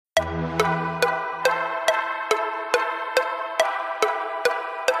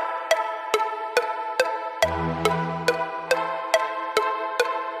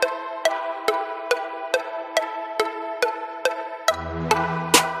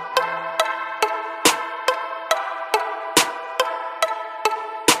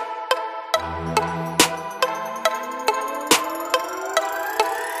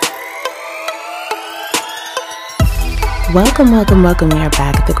Welcome. We are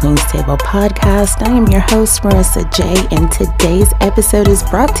back at the Queen's Table podcast. I am your host, Marissa J, and today's episode is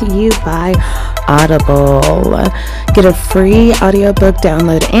brought to you by Audible. Get a free audiobook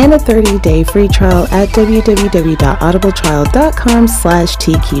download and a 30-day free trial at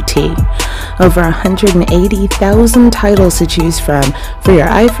www.audibletrial.com/TQT. Over 180,000 titles to choose from for your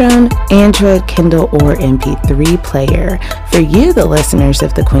iPhone, Android, Kindle, or MP3 player. For you, the listeners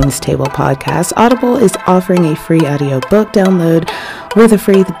of the Queen's Table podcast, Audible is offering a free audiobook download with a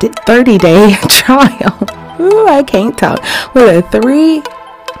free 30-day trial. Ooh, I can't talk. With a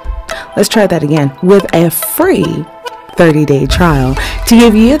free 30-day trial to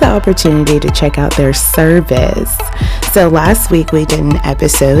give you the opportunity to check out their service. So last week we did an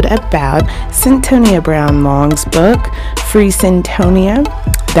episode about Centonia Brown Long's book, Free Centonia.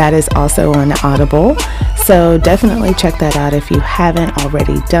 That is also on Audible. So definitely check that out if you haven't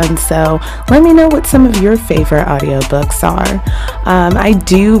already done so. Let me know what some of your favorite audiobooks are. I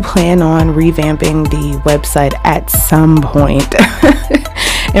do plan on revamping the website at some point.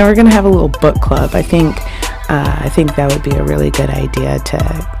 And we're going to have a little book club. I think that would be a really good idea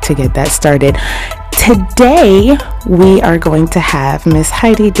to get that started. Today, we are going to have Miss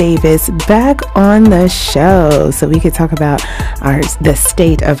Heidi Davis back on the show so we could talk about the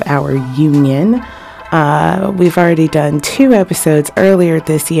state of our union. We've already done 2 episodes earlier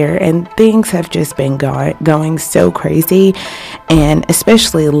this year, and things have just been going so crazy. And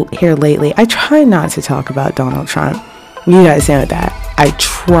especially here lately, I try not to talk about Donald Trump. You guys know that. I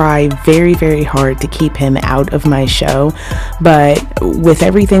try very, very hard to keep him out of my show, but with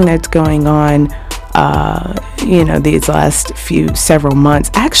everything that's going on, these last several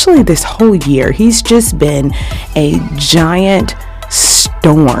months, actually this whole year, he's just been a giant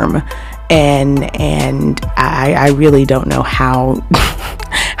storm, and I really don't know how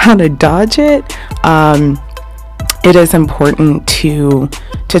to dodge it. It is important to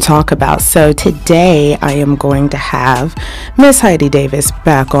talk about. So today I am going to have Miss Heidi Davis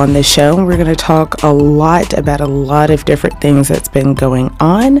back on the show. We're going to talk a lot about a lot of different things that's been going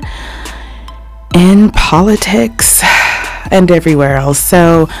on in politics and everywhere else.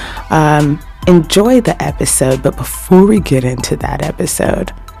 So enjoy the episode. But before we get into that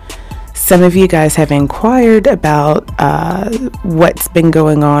episode, some of you guys have inquired about what's been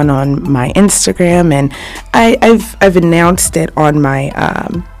going on my Instagram, and I've announced it on my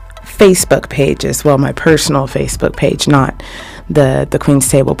Facebook page as well, my personal Facebook page, not the Queen's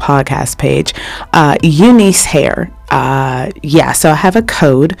Table podcast page. Eunice Hair. So I have a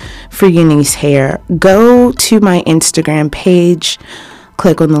code for Eunice Hair. Go to my Instagram page,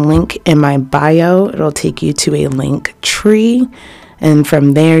 click on the link in my bio. It'll take you to a link tree. And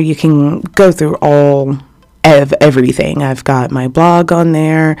from there, you can go through all of everything. I've got my blog on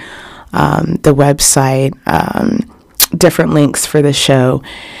there, the website, different links for the show.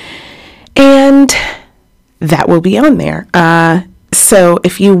 And that will be on there. So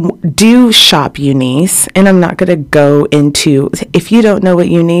if you do shop Eunice, and I'm not going to go into, if you don't know what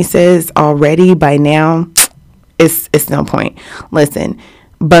Eunice is already by now, it's no point. Listen,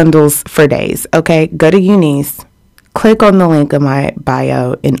 bundles for days, okay? Go to Eunice. Click on the link in my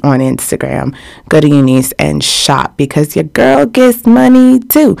bio on Instagram. Go to Eunice and shop, because your girl gets money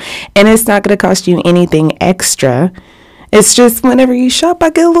too. And it's not going to cost you anything extra. It's just whenever you shop,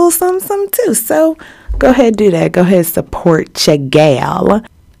 I get a little something too. So go ahead, do that. Go ahead, support your gal.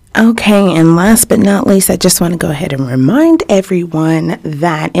 Okay, and last but not least, I just want to go ahead and remind everyone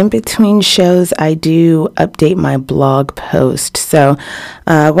that in between shows, I do update my blog post. So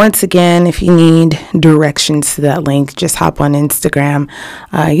once again, if you need directions to that link, just hop on Instagram.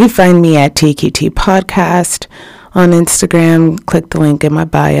 You find me at TQT Podcast on Instagram. Click the link in my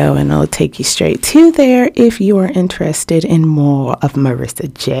bio, and it'll take you straight to there if you are interested in more of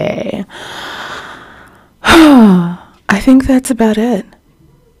Marissa J. I think that's about it.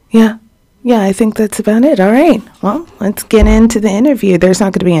 Yeah, I think that's about it. All right. Well, let's get into the interview. There's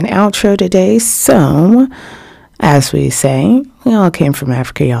not going to be an outro today. So, as we say, we all came from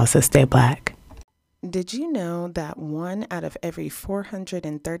Africa, y'all, so stay black. Did you know that 1 out of every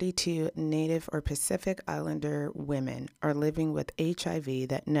 432 Native or Pacific Islander women are living with HIV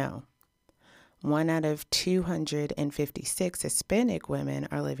that know? 1 out of 256 Hispanic women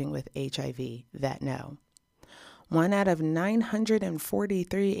are living with HIV that know. 1 out of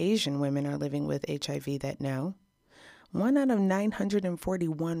 943 Asian women are living with HIV that know. 1 out of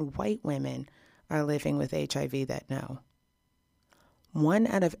 941 white women are living with HIV that know. 1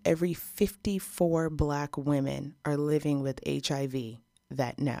 out of every 54 Black women are living with HIV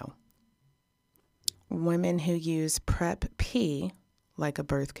that know. Women who use PrEP P, like a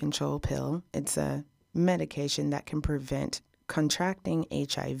birth control pill, it's a medication that can prevent contracting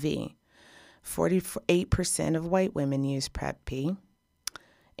HIV. 48% of white women use Prep P.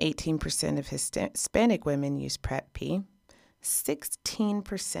 18% of Hispanic women use Prep P.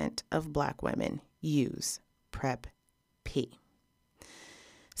 16% of Black women use Prep P.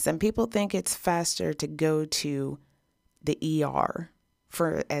 Some people think it's faster to go to the ER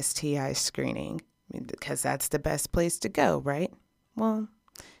for STI screening because that's the best place to go, right? Well,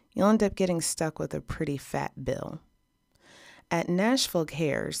 you'll end up getting stuck with a pretty fat bill. At Nashville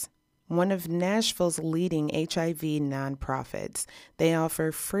Cares, one of Nashville's leading HIV nonprofits, they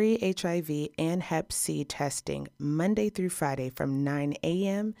offer free HIV and Hep C testing Monday through Friday from 9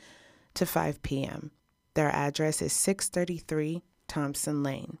 a.m. to 5 p.m. Their address is 633 Thompson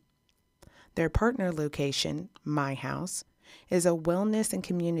Lane. Their partner location, My House, is a wellness and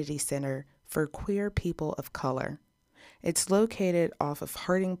community center for queer people of color. It's located off of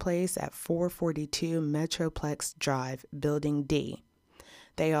Harding Place at 442 Metroplex Drive, Building D.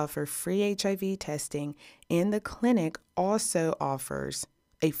 They offer free HIV testing, and the clinic also offers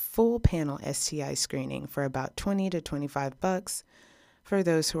a full panel STI screening for about $20 to $25 for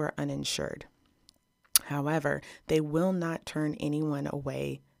those who are uninsured. However, they will not turn anyone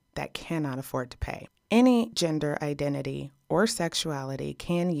away that cannot afford to pay. Any gender identity or sexuality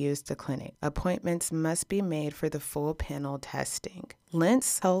can use the clinic. Appointments must be made for the full panel testing.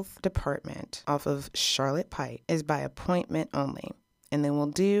 Lentz Health Department off of Charlotte Pike is by appointment only, and they will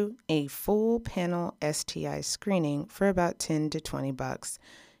do a full panel STI screening for about $10 to $20.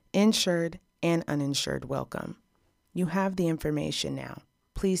 Insured and uninsured welcome. You have the information now.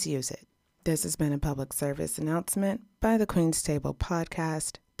 Please use it. This has been a public service announcement by the Queen's Table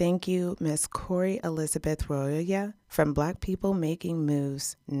Podcast. Thank you, Miss Corey Elizabeth Roya from Black People Making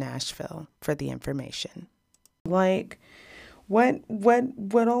Moves, Nashville, for the information. Like, what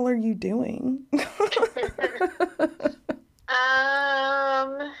all are you doing?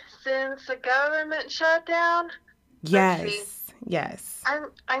 Since the government shut down. Yes. I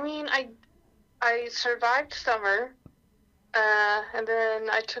survived summer, and then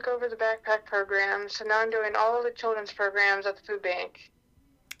I took over the backpack program. So now I'm doing all of the children's programs at the food bank.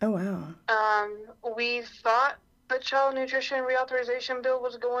 Oh, wow. We thought the child nutrition reauthorization bill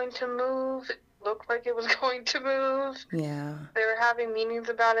was going to move. It looked like it was going to move. Yeah. They were having meetings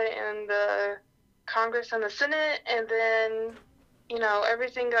about it in the Congress and the Senate, and then,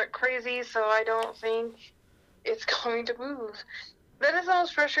 everything got crazy, so I don't think it's going to move. That is the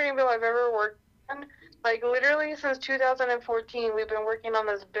most frustrating bill I've ever worked on. Like, literally since 2014, we've been working on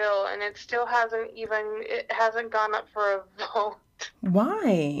this bill, and it still hasn't gone up for a vote.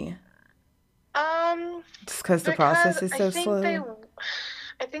 Why? Just because the process is so slow?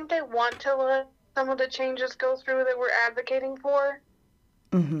 I think they want to let some of the changes go through that we're advocating for.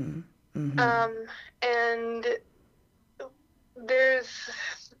 Mm-hmm. Mm-hmm. And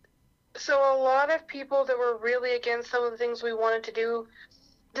so a lot of people that were really against some of the things we wanted to do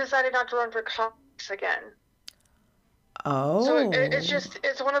decided not to run for Congress again. Oh. So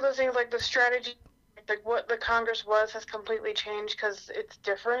it's one of those things, like the strategy, like what the Congress has completely changed because it's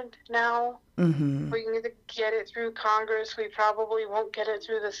different now. Mm-hmm. We can either get it through Congress, we probably won't get it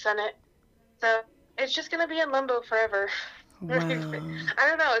through the Senate. So it's just going to be in limbo forever. Wow. I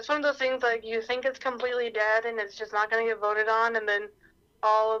don't know. It's one of those things, like, you think it's completely dead and it's just not going to get voted on, and then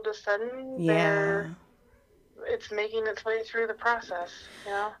all of a sudden it's making its way through the process,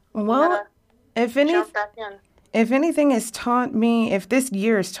 Well, if jump back in. If this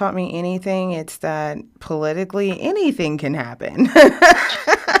year has taught me anything, it's that politically anything can happen.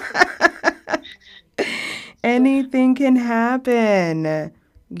 Anything can happen.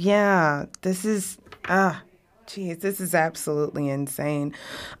 Yeah, this is absolutely insane.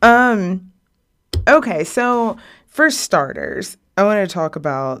 Okay, so for starters, I want to talk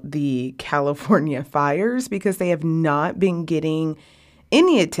about the California fires because they have not been getting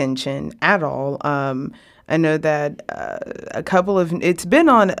any attention at all. I know that it's been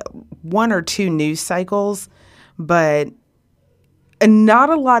on one or two news cycles, but not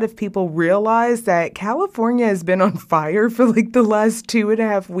a lot of people realize that California has been on fire for like the last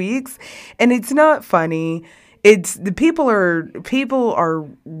 2.5 weeks. And it's not funny. It's the people are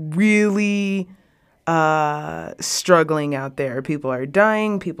really struggling out there. People are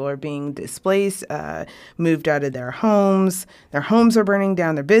dying. People are being displaced, moved out of their homes. Their homes are burning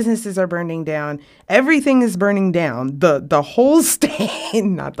down. Their businesses are burning down. Everything is burning down. The whole state,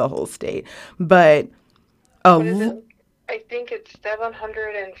 not the whole state, but I think it's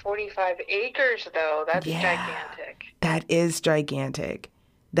 745 acres, though. That's gigantic. That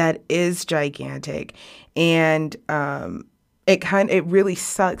is gigantic. And it really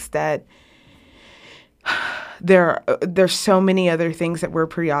sucks that there's so many other things that we're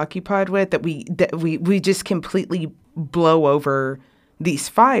preoccupied with that we just completely blow over these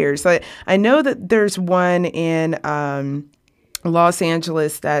fires. I know that there's one in Los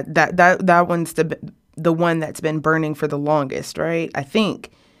Angeles that one's the one that's been burning for the longest, right? I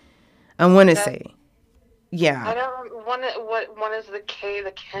think I want to That say, yeah. I don't remember what one is the Ken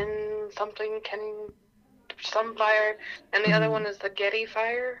something Ken some fire, and the other Mhm. one is the Getty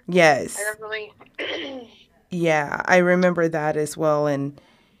fire. I Yes, don't really. yeah, I remember that as well, and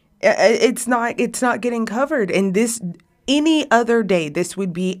it's not getting covered. And this any other day, this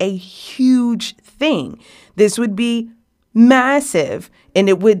would be a huge thing. This would be massive, and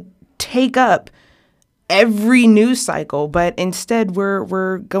it would take up every news cycle. But instead,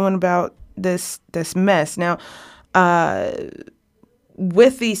 we're going about this mess now. Uh,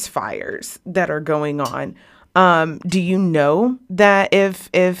 with these fires that are going on, do you know that if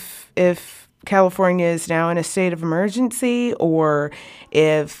California is now in a state of emergency, or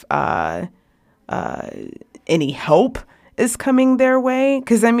if any help is coming their way?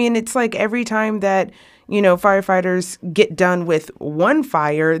 Because I mean, it's like every time that firefighters get done with one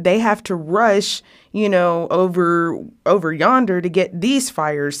fire, they have to rush over yonder to get these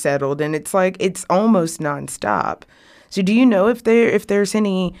fires settled, and it's like it's almost nonstop. So do you know if there's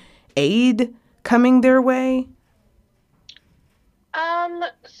any aid coming their way?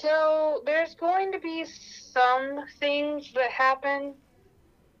 So there's going to be some things that happen.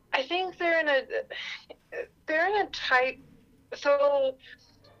 I think they're in a tight. So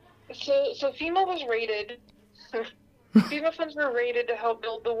so FEMA was raided. FEMA funds were raided to help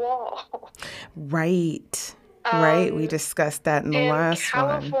build the wall. Right. Right. We Um, discussed that in the and last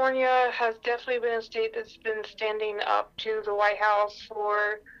one. California has definitely been a state that's been standing up to the White House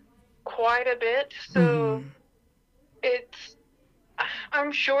for quite a bit. So Hmm. it's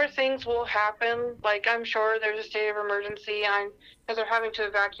I'm sure things will happen. Like I'm sure there's a state of emergency. I'm because they're having to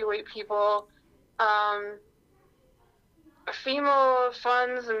evacuate people. Um, FEMA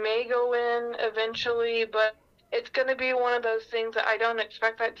funds may go in eventually, but it's going to be one of those things that I don't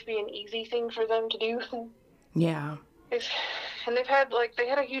expect that to be an easy thing for them to do. Yeah. It's, and they had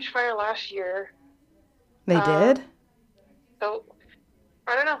a huge fire last year. They did? Um, so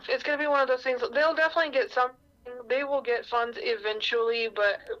I don't know. It's going to be one of those things. They'll definitely get something. They will get funds eventually,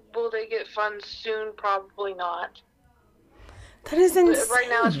 but will they get funds soon? Probably not. That is Right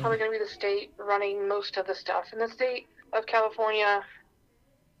now, it's insane. probably going to be the state running most of the stuff, and the state of California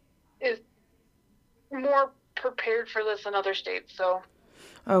is more prepared for this than other states. So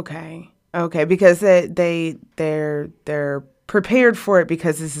Okay. Okay, because they're prepared for it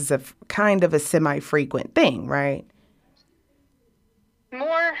because this is kind of a semi-frequent thing, right?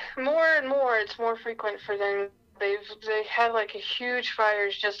 more and more, it's more frequent for them. They had like a huge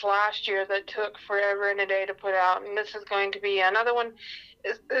fires just last year that took forever and a day to put out, and this is going to be another one.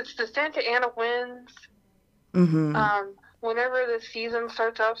 It's the Santa Ana winds. Mhm. Whenever the season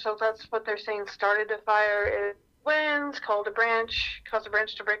starts up, so that's what they're saying started the fire. Is winds caused a branch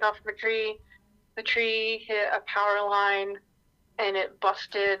to break off from a tree. The tree hit a power line and it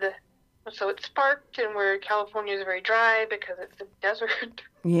busted. So it sparked, and where California is very dry because it's a desert,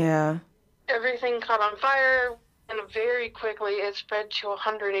 Yeah. everything caught on fire, and very quickly it spread to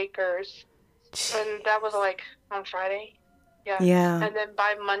 100 acres. And that was like on Friday. Yeah. Yeah. And then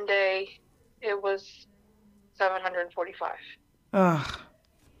by Monday, it was 745. Oh,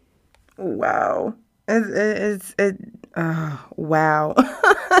 wow. Wow.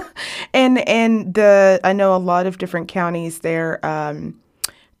 And the I know a lot of different counties they're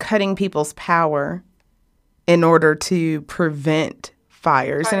cutting people's power in order to prevent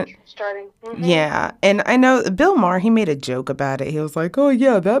fires. Fires And from starting. yeah, and I know Bill Maher, he made a joke about it. He was like, "Oh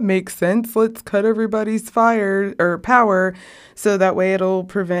yeah, that makes sense. Let's cut everybody's fire or power so that way it'll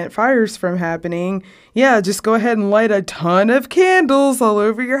prevent fires from happening. Yeah, just go ahead and light a ton of candles all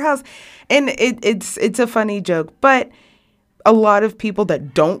over your house." And it's a funny joke, but a lot of people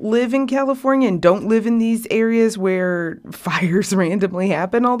that don't live in California and don't live in these areas where fires randomly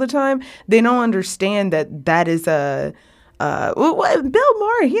happen all the time, they don't understand that that is a Bill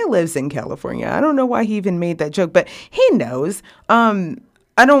Maher, he lives in California. I don't know why he even made that joke, but he knows.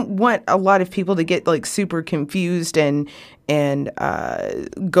 I don't want a lot of people to get like super confused and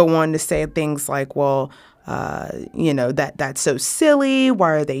go on to say things like, well, that's so silly.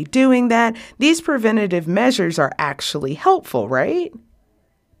 Why are they doing that? These preventative measures are actually helpful, right?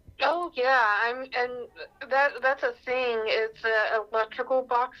 Oh yeah, and that's a thing. It's electrical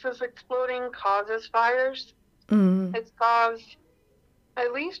boxes exploding causes fires. Mm. It's caused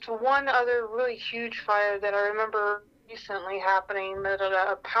at least one other really huge fire that I remember recently happening that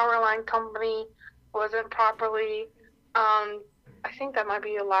a power line company. wasn't properly, I think that might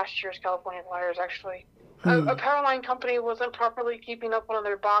be last year's California fires, actually. A power line company wasn't properly keeping up one of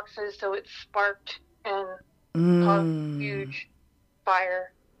their boxes, so it sparked and caused a huge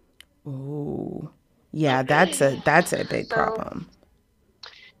fire. Oh, yeah, that's a big problem.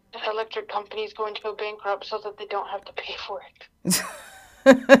 The electric company's going to go bankrupt so that they don't have to pay for it.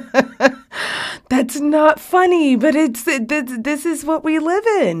 That's not funny, but this is what we live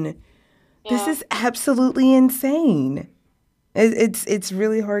in. Yeah. This is absolutely insane. It's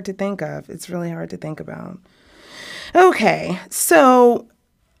really hard to think of. It's really hard to think about. Okay, so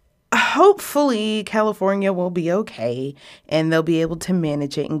hopefully California will be okay and they'll be able to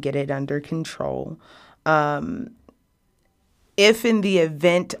manage it and get it under control. If in the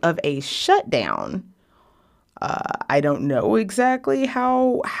event of a shutdown, I don't know exactly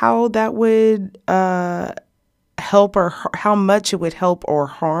how that would help or how much it would help or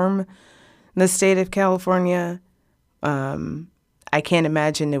harm the state of California. I can't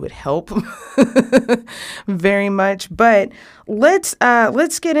imagine it would help very much. But let's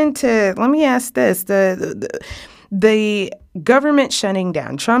get into. Let me ask this: the government shutting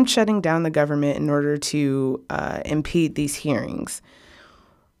down, Trump shutting down the government in order to impede these hearings.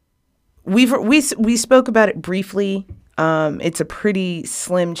 We spoke about it briefly. It's a pretty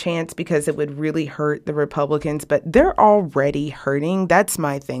slim chance because it would really hurt the Republicans, but they're already hurting. That's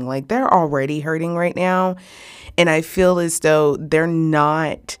my thing. Like, they're already hurting right now. And I feel as though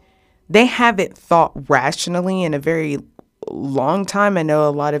they haven't thought rationally in a very long time. I know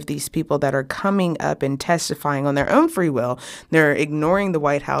a lot of these people that are coming up and testifying on their own free will, they're ignoring the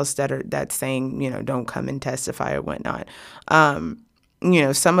White House that's saying, don't come and testify or whatnot.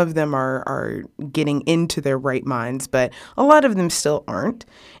 Some of them are getting into their right minds, but a lot of them still aren't.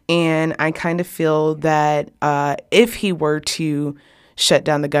 And I kind of feel that if he were to shut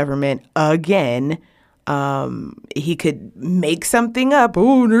down the government again, he could make something up.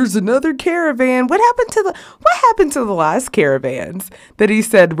 Oh, there's another caravan. What happened to the last caravans that he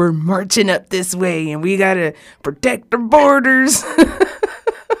said we're marching up this way and we got to protect the borders?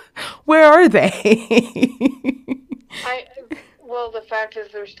 Where are they? Well, the fact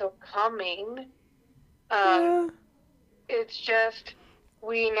is they're still coming. It's just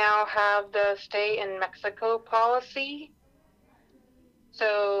we now have the stay in Mexico policy.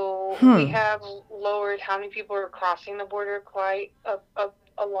 So we have lowered how many people are crossing the border quite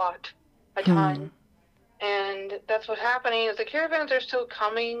a lot, a ton. And that's what's happening is the caravans are still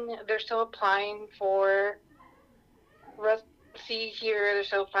coming. They're still applying for residency here. They're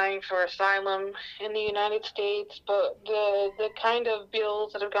still applying for asylum in the United States. But the kind of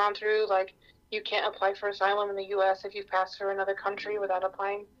bills that have gone through, like you can't apply for asylum in the U.S. if you pass through another country without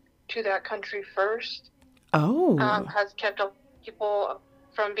applying to that country first. Has kept people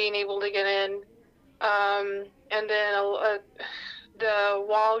from being able to get in. And then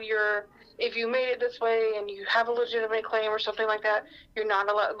if you made it this way and you have a legitimate claim or something like that, you're not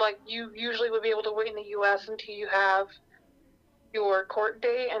allowed, like you usually would be able to wait in the U.S. until you have your court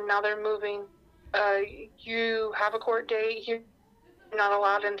date, and now they're moving. You have a court date, you're not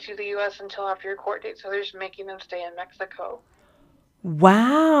allowed into the U.S. until after your court date, so they're just making them stay in Mexico.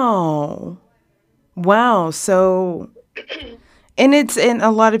 Wow. So, and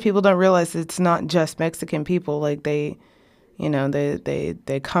a lot of people don't realize it's not just Mexican people. Like they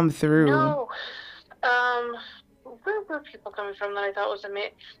come through. No. Where were people coming from that I thought was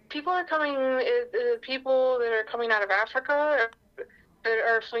people are coming, people that are coming out of Africa that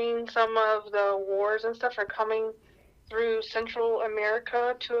are fleeing some of the wars and stuff are coming through Central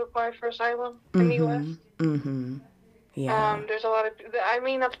America to apply for asylum in the U.S. Yeah. There's a lot of,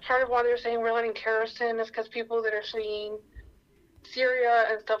 that's part of why they're saying we're letting terrorists in, is because people that are fleeing Syria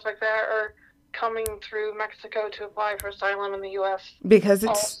and stuff like that are coming through Mexico to apply for asylum in the U.S. because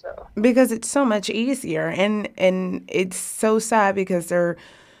it's so much easier, and it's so sad because they're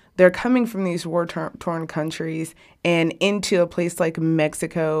coming from these war-torn countries and into a place like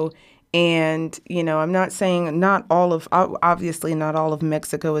Mexico. And, I'm not saying obviously not all of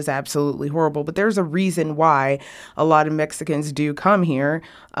Mexico is absolutely horrible, but there's a reason why a lot of Mexicans do come here.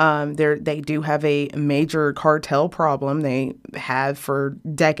 They do have a major cartel problem. They have for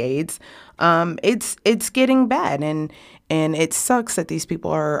decades. It's getting bad, and it sucks that these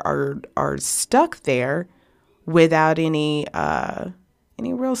people are stuck there without any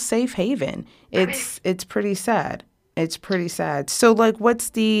real safe haven. It's pretty sad. It's pretty sad. So, like, what's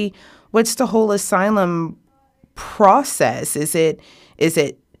the whole asylum process? Is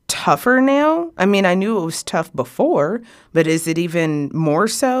it tougher now? I mean, I knew it was tough before, but is it even more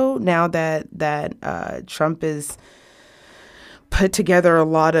so now that Trump is put together a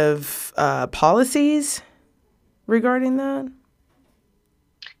lot of policies regarding that.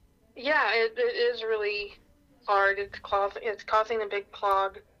 Yeah, it is really hard. It's causing a big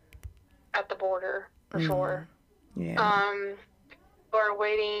clog at the border for sure. Yeah. Are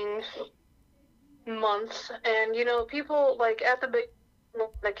waiting months, and people like at the big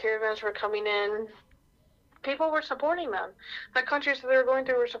the caravans were coming in. People were supporting them. The countries that they were going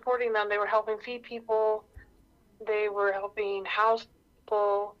through were supporting them. They were helping feed people. They were helping house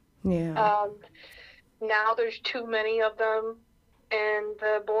people. Yeah. Now there's too many of them, and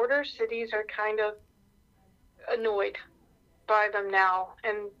the border cities are kind of annoyed by them now,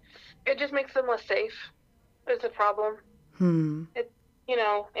 and it just makes them less safe. Is a problem. It,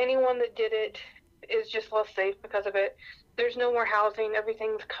 anyone that did it is just less safe because of it. There's no more housing.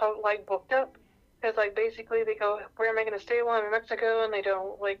 Everything's booked up. Because basically they go, where am I going to stay while I'm in Mexico? And they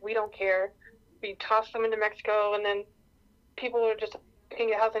don't, we don't care. We toss them into Mexico, and then people are just, you can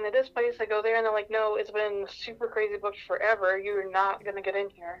get housing at this place. They go there, and they're like, no, it's been super crazy booked forever. You're not going to get in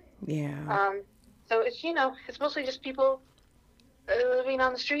here. Yeah. So it's, it's mostly just people living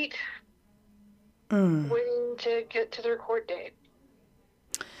on the street, waiting to get to their court date.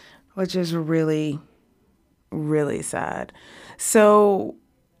 Which is really, really sad. So,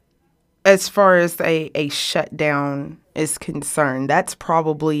 as far as a shutdown is concerned, that's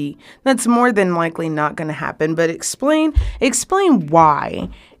more than likely not going to happen. But explain why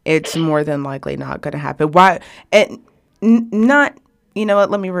it's more than likely not going to happen. Why not? You know what?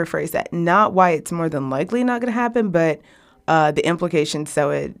 Let me rephrase that. Not why it's more than likely not going to happen, but the implications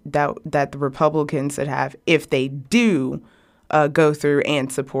that the Republicans would have if they do go through and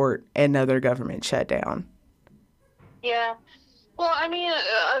support another government shutdown. Yeah. Well, I mean,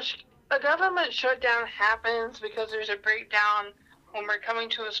 a government shutdown happens because there's a breakdown when we're coming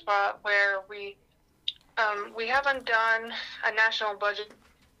to a spot where we haven't done a national budget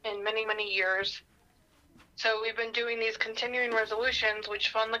in many, many years. So we've been doing these continuing resolutions which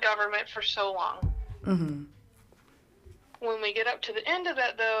fund the government for so long. Mm-hmm. When we get up to the end of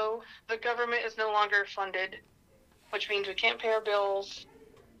that, though, the government is no longer funded, which means we can't pay our bills.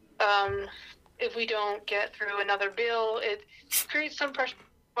 If we don't get through another bill, it creates some pressure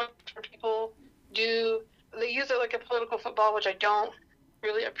for people. They use it like a political football, which I don't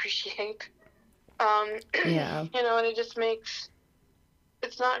really appreciate. Yeah. And it just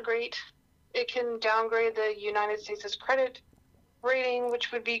it's not great. It can downgrade the United States' credit rating,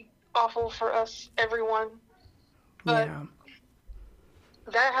 which would be awful for us, everyone. But yeah.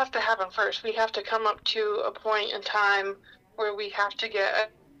 That has to happen first. We have to come up to a point in time where we have to get a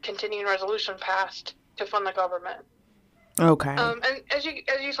continuing resolution passed to fund the government. Okay. And as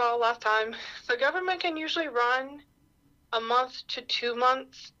you saw last time, the government can usually run a month to 2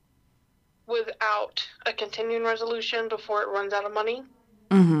 months without a continuing resolution before it runs out of money.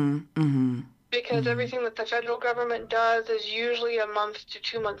 Mm-hmm. Mm-hmm. Because everything that the federal government does is usually a month to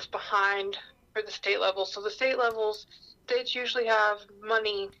 2 months behind for the state level. So the states usually have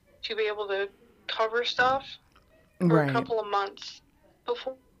money to be able to cover stuff for a couple of months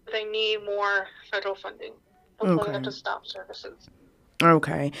before they need more federal funding. Before they have to stop services.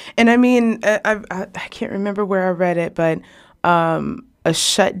 Okay. And I mean, I can't remember where I read it, but a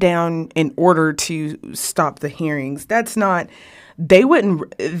shutdown in order to stop the hearings, they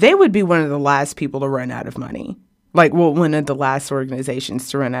would be one of the last people to run out of money. One of the last organizations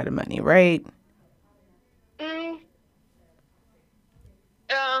to run out of money, right?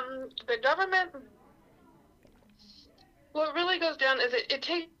 The government, what really goes down is it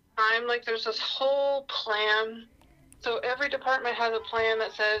takes time. There's this whole plan. So every department has a plan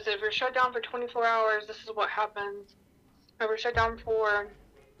that says if we're shut down for 24 hours, this is what happens. If we're shut down for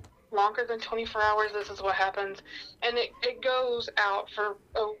longer than 24 hours, this is what happens. And it goes out for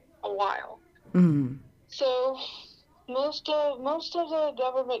a while. Mm-hmm. So most of the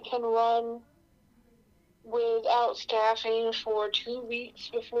government can run without staffing for 2 weeks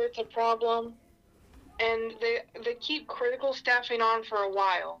before it's a problem. And they keep critical staffing on for a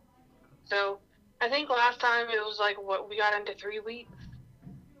while. So I think last time it was we got into 3 weeks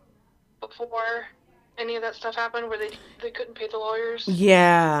before any of that stuff happened, where they couldn't pay the lawyers.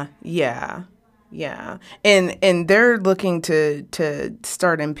 Yeah. And they're looking to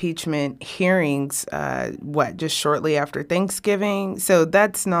start impeachment hearings, just shortly after Thanksgiving. So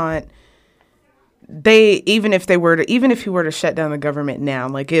that's not. Even if he were to shut down the government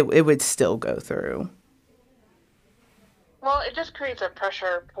now, it would still go through. Well, it just creates a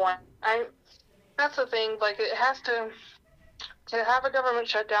pressure point. That's the thing. It has to have a government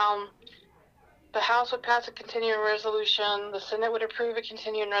shutdown. the House would pass a continuing resolution, the Senate would approve a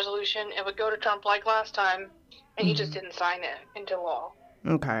continuing resolution, it would go to Trump like last time, and he just didn't sign it into law.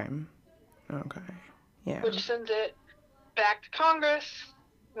 Okay. Yeah. Which sends it back to Congress.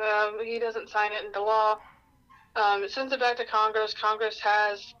 He doesn't sign it into law. It sends it back to Congress. Congress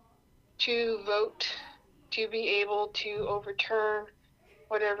has to vote to be able to overturn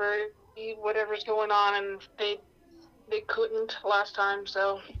whatever's going on, and they couldn't last time,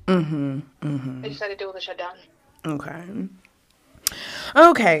 so they decided to do the shutdown.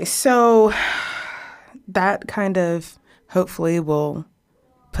 Okay, so that kind of hopefully will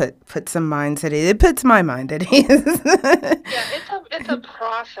put some minds at ease. It puts my mind at ease. Yeah, it's a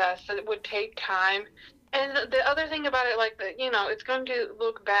process that would take time. And the other thing about it, like, it's going to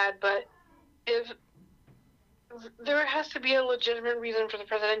look bad, but if there has to be a legitimate reason for the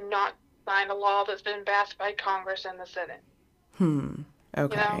president not to sign a law that's been passed by Congress and the Senate.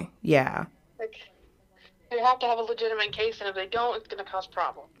 Okay. Yeah. Like, they have to have a legitimate case, and if they don't, it's going to cause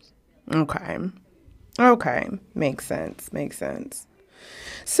problems. Okay. Makes sense.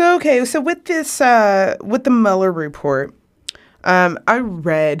 So, with this, with the Mueller report, I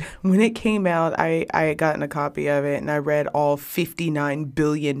read, when it came out, I had gotten a copy of it, and I read all 59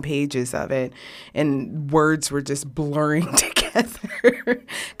 billion pages of it, and words were just blurring together.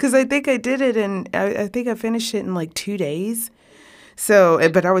 Because I think I did it I think I finished it in like 2 days. So,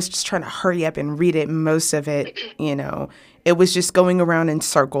 but I was just trying to hurry up and read it. Most of it, it was just going around in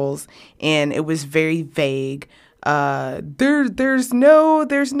circles, and it was very vague. There's no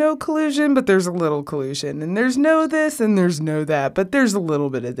collusion, but there's a little collusion, and there's no this and there's no that, but there's a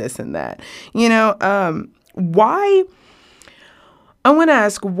little bit of this and that. Why? I want to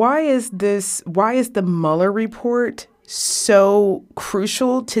ask, why is the Mueller report so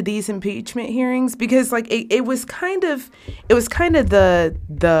crucial to these impeachment hearings? Because like it was kind of the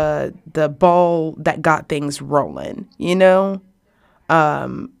ball that got things rolling,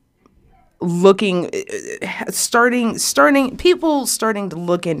 people starting to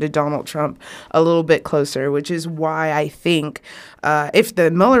look into Donald Trump a little bit closer, which is why I think if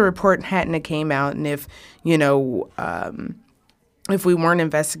the Mueller report hadn't came out, and if we weren't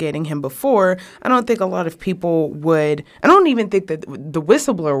investigating him before, I don't think a lot of people would. I don't even think that the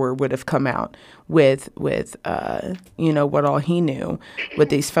whistleblower would have come out with what all he knew with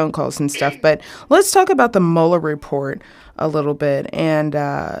these phone calls and stuff. But let's talk about the Mueller report a little bit, and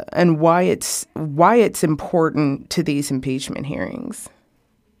why it's important to these impeachment hearings.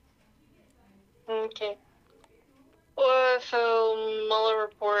 Okay. Well, so Mueller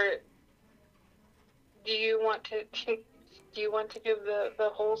report. Do you want to give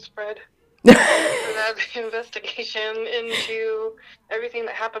the whole spread for that investigation into everything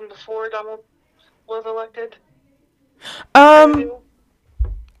that happened before Donald was elected?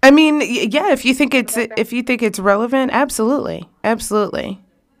 I mean, yeah. If you think it's relevant, absolutely. Okay.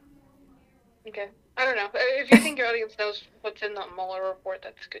 I don't know. If you think your audience knows what's in the Mueller report,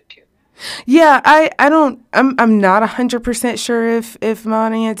 that's good too. Yeah, I'm not 100% sure if my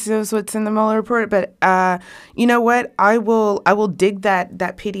audience knows what's in the Mueller report, but you know what? I will dig that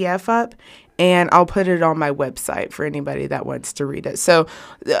PDF up, and I'll put it on my website for anybody that wants to read it. So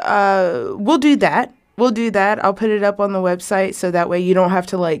we'll do that. I'll put it up on the website, so that way you don't have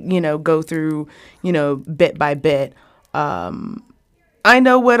to go through, bit by bit. I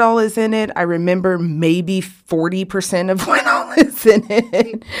know what all is in it. I remember maybe 40% of what all is in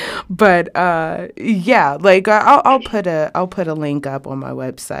it. But yeah, I'll put a link up on my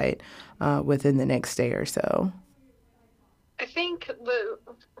website within the next day or so. I think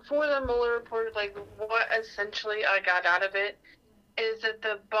for the Mueller report, what essentially I got out of it is that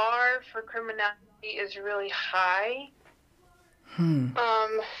the bar for criminality is really high.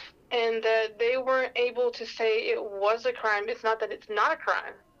 And that they weren't able to say it was a crime. It's not that it's not a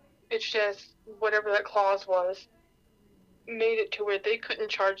crime. It's just whatever that clause was made it to where they couldn't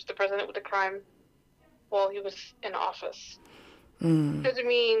charge the president with a crime while he was in office. Doesn't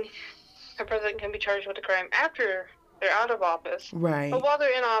mean the president can be charged with a crime after they're out of office. Right. But while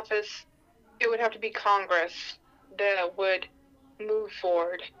they're in office, it would have to be Congress that would move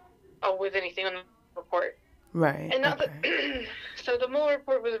forward with anything on the report. Right. And so the Mueller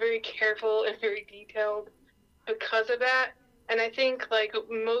report was very careful and very detailed because of that. And I think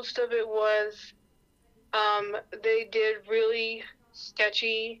most of it was they did really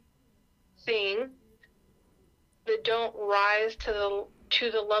sketchy things that don't rise to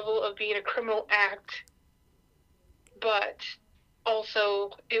the level of being a criminal act, but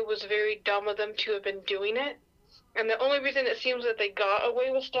also it was very dumb of them to have been doing it. And the only reason it seems that they got away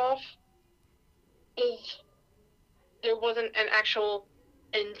with stuff is there wasn't an actual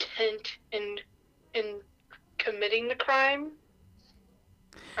intent in in committing the crime.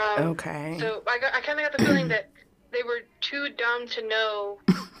 Okay. So I kind of got the feeling that they were too dumb to know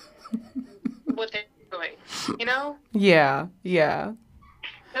what they're doing. You know? Yeah, yeah.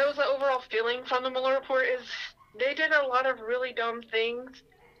 That was the overall feeling from the Mueller report is they did a lot of really dumb things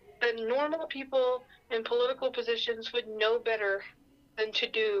that normal people in political positions would know better than to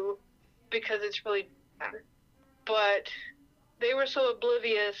do because it's really bad. But they were so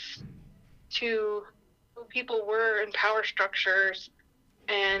oblivious to who people were in power structures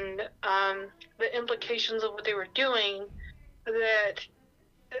and the implications of what they were doing that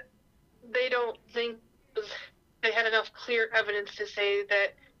they don't think they had enough clear evidence to say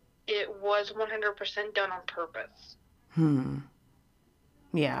that it was 100% done on purpose.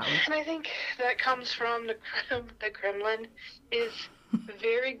 Yeah. And I think that comes from the Kremlin is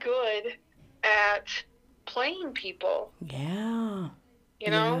very good at playing people. Yeah. You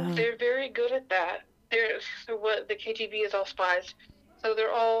know, they're very good at that. They're what the KGB is all spies, so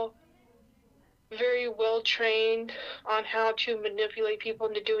they're all very well trained on how to manipulate people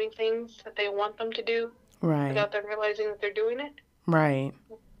into doing things that they want them to do, Right. without them realizing that they're doing it. Right.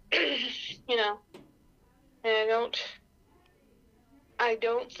 You know, and I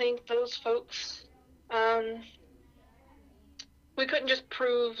don't think those folks. We couldn't just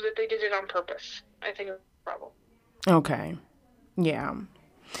prove that they did it on purpose. I think it's a problem. Okay. Yeah.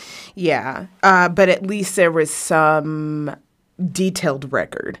 Yeah. But at least there was some detailed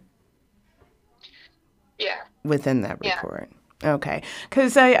record. Yeah. Within that report. Yeah. Okay.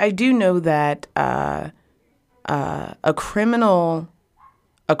 Because I do know that a criminal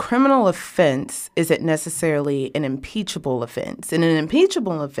offense isn't necessarily an impeachable offense, and an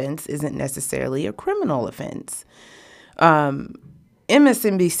impeachable offense isn't necessarily a criminal offense.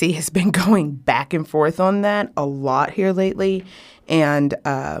 MSNBC has been going back and forth on that a lot here lately. And,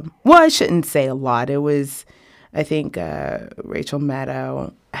 well, I shouldn't say a lot. It was, I think, Rachel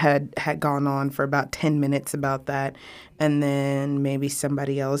Maddow had gone on for about 10 minutes about that. And then maybe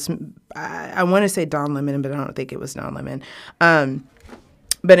somebody else. I want to say Don Lemon, but I don't think it was Don Lemon.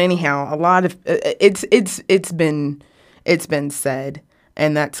 But anyhow, a lot of it's been said.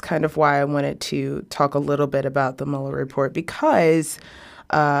 And that's kind of why I wanted to talk a little bit about the Mueller report, because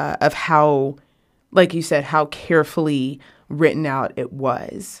of how, like you said, how carefully written out it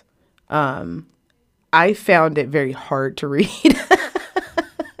was. I found it very hard to read. It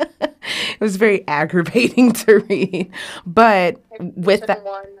was very aggravating to read. But with that,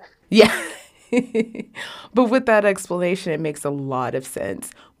 yeah. But with that explanation, it makes a lot of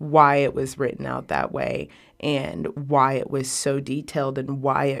sense why it was written out that way and why it was so detailed and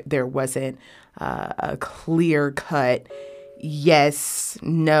why there wasn't a clear-cut yes,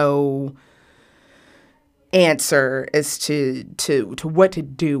 no answer as to what to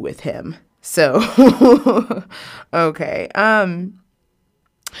do with him. So, okay.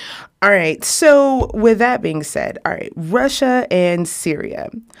 All right. So with that being said, all right, Russia and Syria.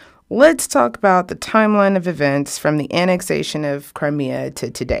 Let's talk about the timeline of events from the annexation of Crimea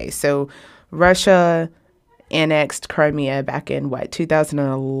to today. So Russia annexed Crimea back in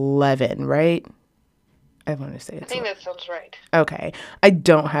 2011, right? I want to say it's. I think that sounds right. Okay. I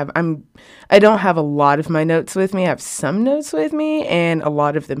don't have a lot of my notes with me. I have some notes with me, and a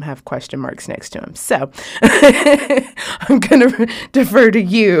lot of them have question marks next to them. So I'm going to defer to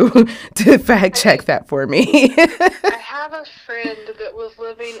you to fact check that for me. I have a friend that was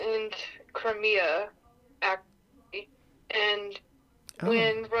living in Crimea, actually, and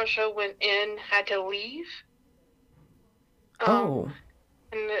when Russia went in, had to leave.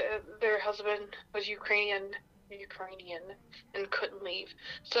 And their husband was Ukrainian and couldn't leave.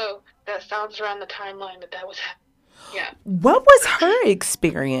 So that sounds around the timeline that was happening. Yeah. What was her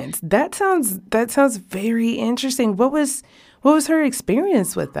experience? That sounds very interesting. What was her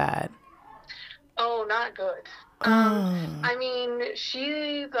experience with that? Oh, not good. I mean,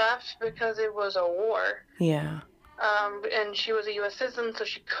 she left because it was a war. Yeah. And she was a U.S. citizen, so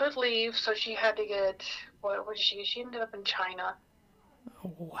she could leave. So she had to get she ended up in China.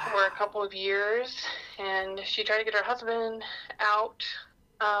 Wow. For a couple of years, and she tried to get her husband out,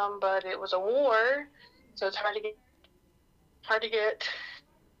 but it was a war, so it's hard to get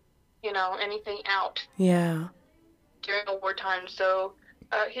anything out. Yeah. During the wartime, so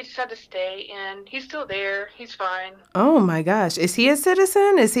he just had to stay, and he's still there. He's fine. Oh my gosh, is he a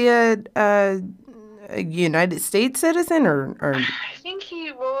citizen? Is he a United States citizen or? I think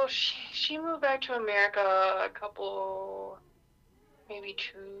she moved back to America a couple. Maybe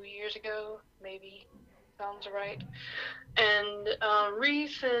 2 years ago, maybe. Sounds right. And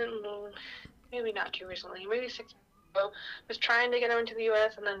recently, maybe not too recently, maybe 6 months ago, was trying to get him into the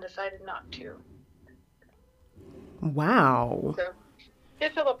U.S. and then decided not to. Wow. So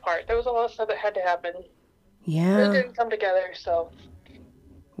it fell apart. There was a lot of stuff that had to happen. It Yeah. didn't come together, so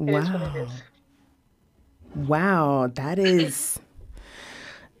it is what it is. Wow. Wow.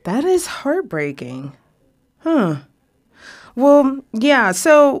 That is heartbreaking. Huh. Well, yeah.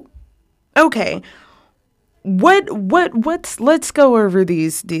 So, okay. What's let's go over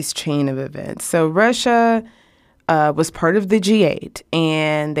these chain of events. So Russia was part of the G8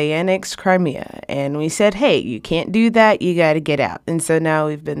 and they annexed Crimea, and we said, hey, you can't do that, you got to get out. And so now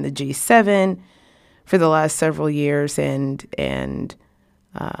we've been the G7 for the last several years, and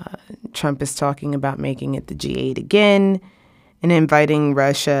Trump is talking about making it the G8 again and inviting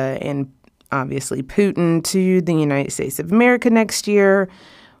Russia and obviously Putin to the United States of America next year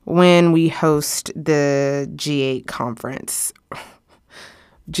when we host the G8 conference.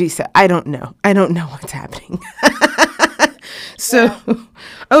 G7, I don't know. I don't know what's happening. So, yeah.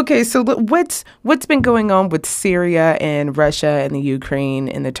 Okay, so what's been going on with Syria and Russia and the Ukraine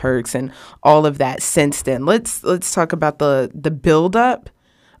and the Turks and all of that since then? Let's talk about the buildup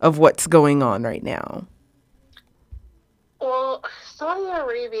of what's going on right now. Well, Saudi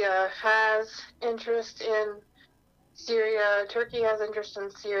Arabia has interest in Syria. Turkey has interest in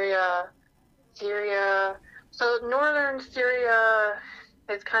Syria. So northern Syria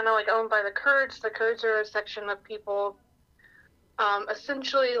is kind of like owned by the Kurds. The Kurds are a section of people,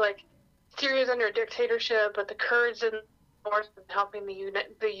 essentially like Syria's under a dictatorship, but the Kurds in the north are helping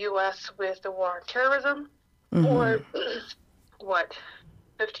the U.S. with the war on terrorism. For what,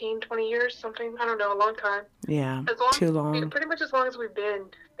 15, 20 years, something? I don't know, a long time. Yeah, too long. Pretty much as long as we've been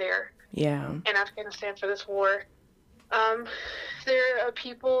there. Yeah. In Afghanistan for this war. There are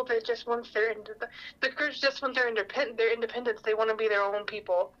people that just want the Kurds just want their independence. They want to be their own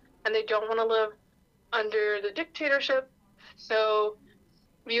people, and they don't want to live under the dictatorship. So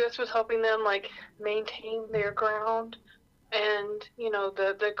the U.S. was helping them like maintain their ground, and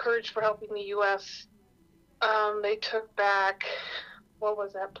the Kurds were helping the U.S. They took back, what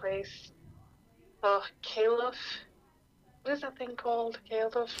was that place? Caliph. What is that thing called?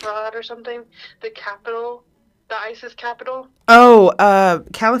 Caliph Rod or something? The capital. The ISIS capital? Oh,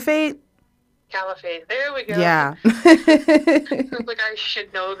 Caliphate? Caliphate. There we go. Yeah. I was like, I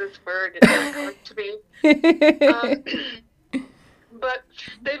should know this word. It's not going to be. But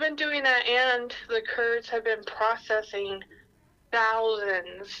they've been doing that, and the Kurds have been processing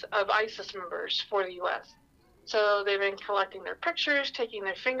thousands of ISIS members for the U.S. So they've been collecting their pictures, taking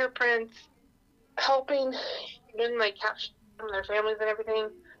their fingerprints, helping when they capture them, their families and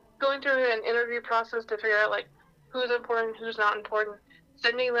everything, going through an interview process to figure out like who's important, who's not important,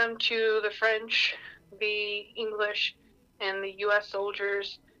 sending them to the French, the English, and the U.S.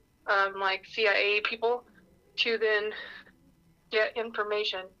 soldiers, like CIA people, to then get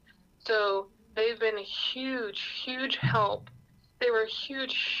information. So they've been a huge, huge help. They were a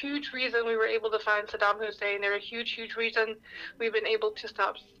huge, huge reason we were able to find Saddam Hussein. They're a huge, huge reason we've been able to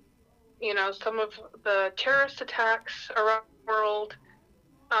stop, some of the terrorist attacks around the world.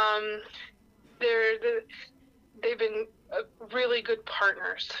 They've been really good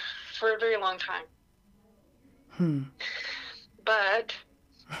partners for a very long time. But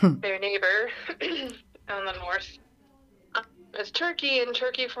their neighbor on the north is Turkey, and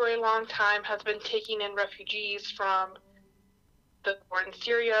Turkey for a long time has been taking in refugees from the war in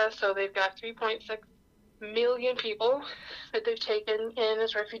Syria. So they've got 3.6 million people that they've taken in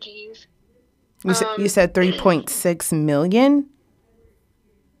as refugees. You said 3.6 million?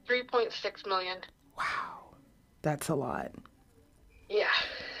 3.6 million. Wow. That's a lot. Yeah.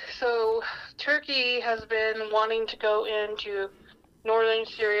 So Turkey has been wanting to go into northern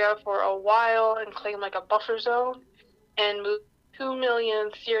Syria for a while and claim like a buffer zone and move 2 million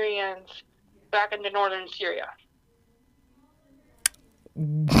Syrians back into northern Syria.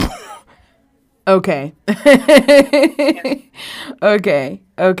 Okay. Okay.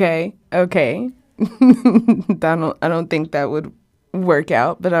 I don't think that would work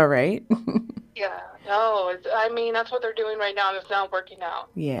out, but all right. Yeah. No, that's what they're doing right now, and it's not working out.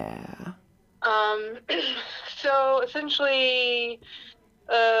 Yeah. So essentially,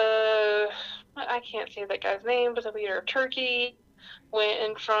 I can't say that guy's name, but the leader of Turkey went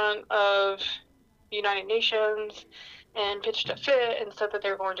in front of the United Nations and pitched a fit and said that they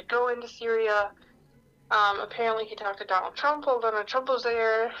were going to go into Syria. Apparently he talked to Donald Trump while Donald Trump was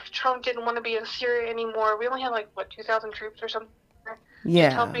there. Trump didn't want to be in Syria anymore. We only had 2,000 troops or something. Yeah.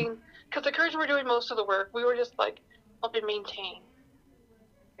 Just helping, because the Kurds were doing most of the work. We were just helping maintain.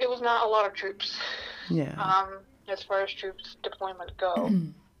 It was not a lot of troops. Yeah. As far as troops deployment go.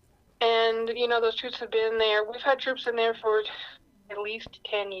 And, those troops have been there. We've had troops in there for at least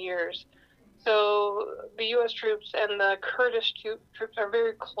 10 years. So the U.S. troops and the Kurdish troops are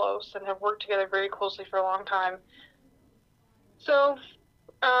very close and have worked together very closely for a long time. So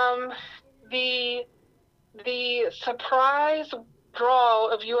the surprise withdrawal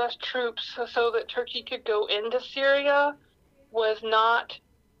of U.S. troops so that Turkey could go into Syria was not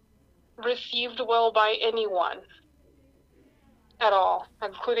received well by anyone at all,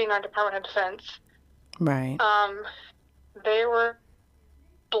 including our Department of Defense. Right. They were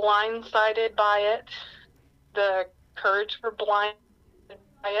blindsided by it. The Kurds were blindsided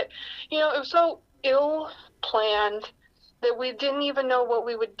by it. You know, it was so ill-planned that we didn't even know what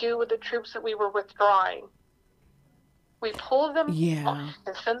we would do with the troops that we were withdrawing. We pulled them off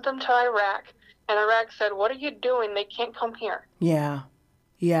and sent them to Iraq, and Iraq said, "What are you doing? They can't come here." Yeah.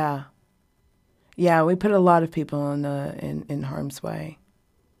 We put a lot of people in harm's way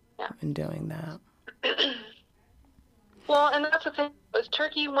in doing that. Well, and that's the thing, was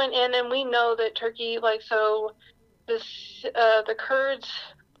Turkey went in, and we know that Turkey, the Kurds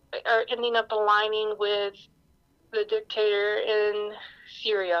are ending up aligning with the dictator in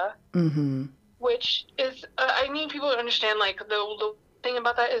Syria, which is, I need people to understand, the thing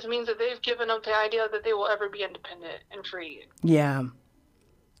about that is means that they've given up the idea that they will ever be independent and free. Yeah.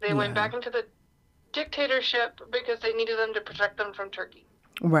 They went back into the dictatorship because they needed them to protect them from Turkey.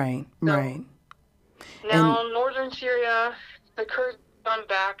 Right. Now, northern Syria, the Kurds have gone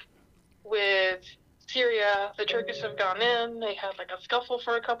back with Syria. The Turkish have gone in. They had a scuffle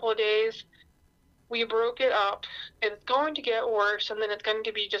for a couple of days. We broke it up. It's going to get worse, and then it's going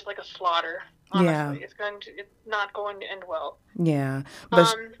to be just like a slaughter. Honestly, it's not going to end well. Yeah,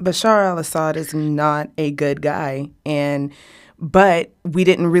 Bashar al-Assad is not a good guy, but we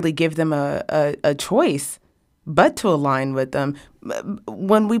didn't really give them a choice but to align with them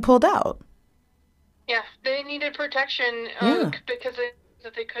when we pulled out. Yeah, they needed protection because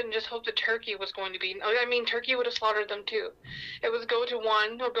they couldn't just hope that Turkey was going to be. I mean, Turkey would have slaughtered them too. It was go to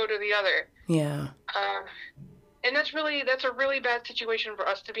one or go to the other. Yeah. And that's a really bad situation for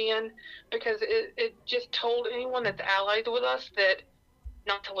us to be in, because it just told anyone that's allied with us that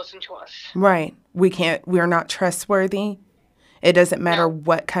not to listen to us. Right. We're not trustworthy. It doesn't matter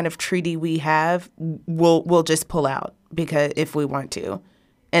what kind of treaty we have. We'll just pull out because if we want to.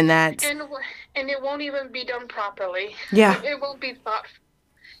 And that's... And it won't even be done properly. Yeah. It won't be thought.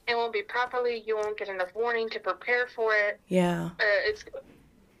 It won't be properly. You won't get enough warning to prepare for it. Yeah. It's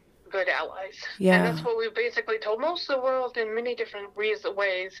good allies. Yeah. And that's what we've basically told most of the world in many different ways.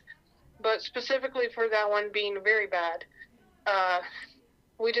 But specifically for that one being very bad,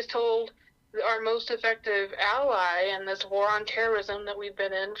 we just told our most effective ally in this war on terrorism that we've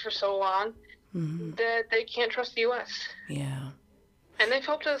been in for so long that they can't trust the U.S. Yeah. And they've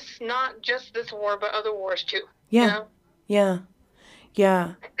helped us not just this war, but other wars too. Yeah.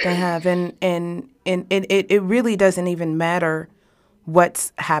 Yeah, they have. And it really doesn't even matter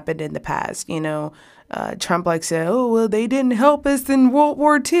what's happened in the past. Trump said, "Oh, well, they didn't help us in World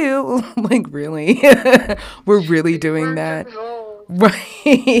War II." Really? We're really doing that?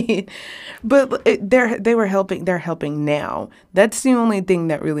 Right. But they're helping now. That's the only thing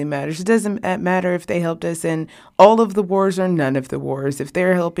that really matters. It doesn't matter if they helped us in all of the wars or none of the wars. If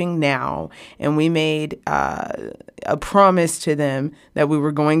they're helping now, and we made a promise to them that we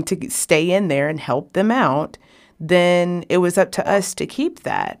were going to stay in there and help them out, then it was up to us to keep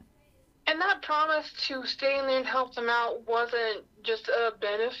that. And that promise to stay in there and help them out wasn't just a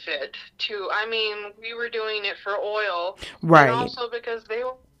benefit to, we were doing it for oil. Right. And also because they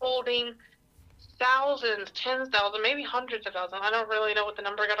were holding thousands, 10,000, maybe hundreds of thousands, I don't really know what the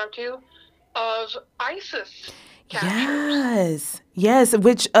number got up to, of ISIS captures. Yes,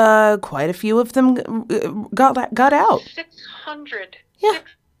 which quite a few of them got out. 600. Yeah.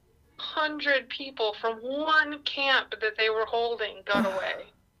 600 people from one camp that they were holding got away.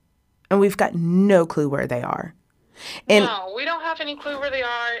 And we've got no clue where they are. No, we don't have any clue where they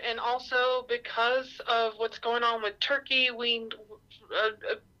are. And also, because of what's going on with Turkey, we're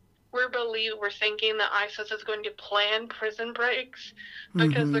thinking that ISIS is going to plan prison breaks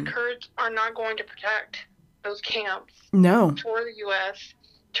because the Kurds are not going to protect those camps. No. For the U.S.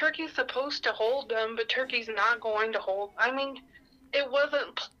 Turkey's supposed to hold them, but Turkey's not going to hold. It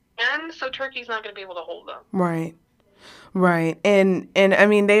wasn't planned, so Turkey's not going to be able to hold them. Right. And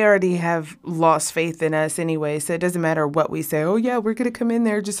they already have lost faith in us anyway, so it doesn't matter what we say. Oh, yeah, we're going to come in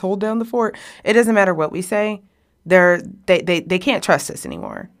there, just hold down the fort. It doesn't matter what we say. They can't trust us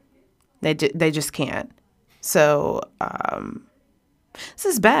anymore. They just can't. So this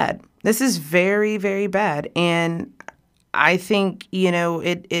is bad. This is very, very bad. And I think,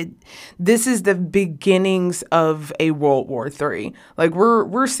 this is the beginnings of a World War III. Like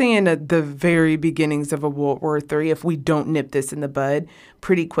we're seeing the very beginnings of a World War III if we don't nip this in the bud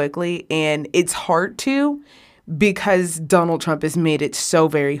pretty quickly. And it's hard to, because Donald Trump has made it so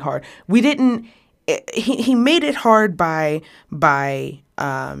very hard. He made it hard by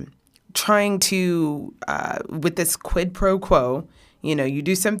trying to, with this quid pro quo, you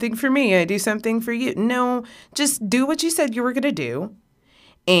do something for me, I do something for you. No, just do what you said you were going to do,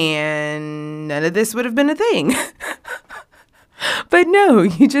 and none of this would have been a thing. But no,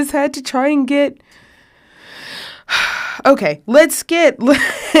 you just had to try and get... Okay, let's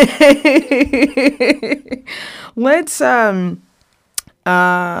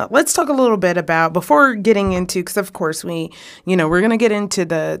talk a little bit about, before getting into, because of course we're going to get into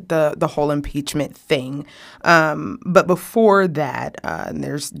the whole impeachment thing. But before that,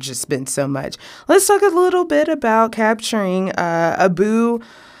 there's just been so much. Let's talk a little bit about capturing Abu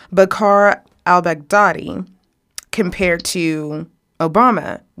Bakr al-Baghdadi compared to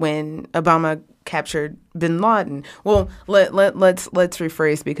Obama, when Obama captured bin Laden. Well, let's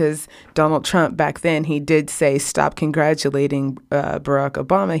rephrase, because Donald Trump back then, he did say stop congratulating Barack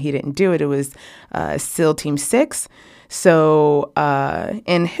Obama. He didn't do it. It was SEAL Team 6. So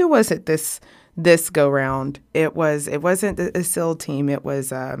and who was it this go round? It wasn't a SEAL team. It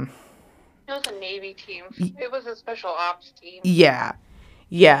was a Navy team. It was a special ops team.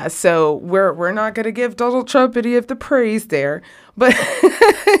 Yeah, so we're not going to give Donald Trump any of the praise there, but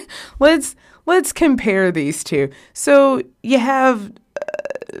let's compare these two. So you have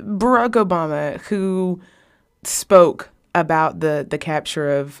Barack Obama, who spoke about the capture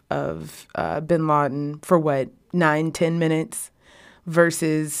of bin Laden for 9-10 minutes,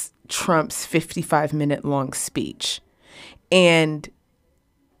 versus Trump's 55-minute long speech. And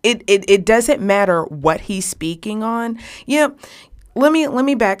it doesn't matter what he's speaking on. Let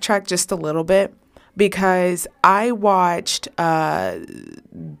me backtrack just a little bit, because I watched the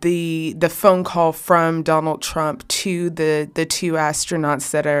phone call from Donald Trump to the two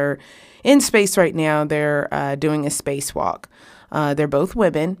astronauts that are in space right now. They're doing a spacewalk. They're both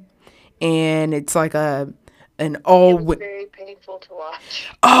women, and it's like an all. It was very painful to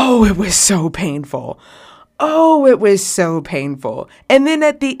watch. Oh, it was so painful. Oh, it was so painful. And then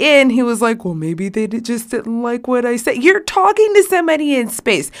at the end, he was like, well, maybe they just didn't like what I said. You're talking to somebody in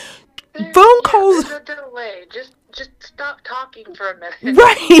space. Phone calls. There's a delay. Just stop talking for a minute.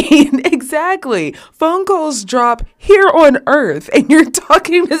 Right, exactly. Phone calls drop here on Earth, and you're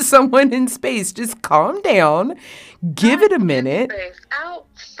talking to someone in space. Just calm down. Give it a minute. Space,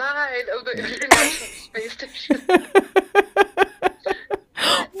 outside of the International Space Station.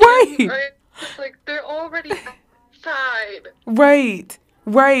 Right. It's like they're already outside. Right.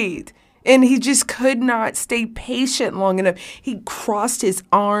 And he just could not stay patient long enough. He crossed his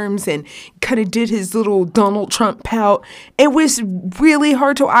arms and kind of did his little Donald Trump pout. It was really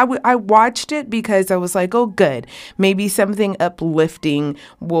hard to... I watched it because I was like, oh, good. Maybe something uplifting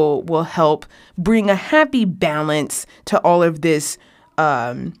will help bring a happy balance to all of this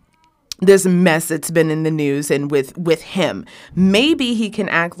this mess that's been in the news and with him. Maybe he can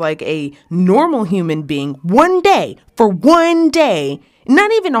act like a normal human being for one day,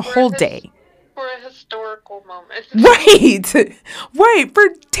 not even a whole day. For a historical moment. Right, for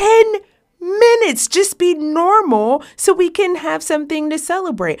 10 minutes, just be normal so we can have something to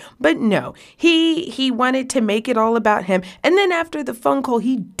celebrate. But no, he wanted to make it all about him. And then after the phone call,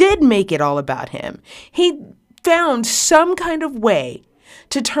 he did make it all about him. He found some kind of way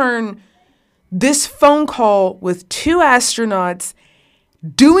to turn this phone call with two astronauts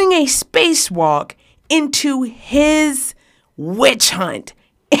doing a spacewalk into his witch hunt.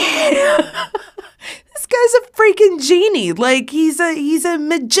 This guy's a freaking genie. Like, he's a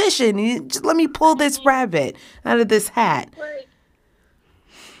magician. Let me pull this rabbit out of this hat. Like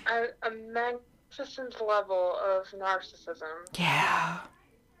a magnificent level of narcissism.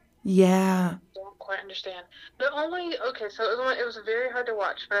 Yeah. Don't quite understand. So it was very hard to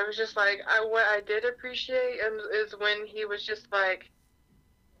watch, but I was just like, what I did appreciate is when he was just like,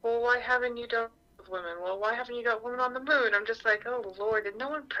 well, why haven't you done with women? Well, why haven't you got women on the moon? I'm just like, oh Lord, did no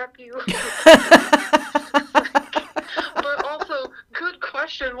one prep you? But also, good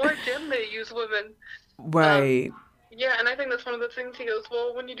question, why didn't they use women? Right. Yeah, and I think that's one of the things he goes,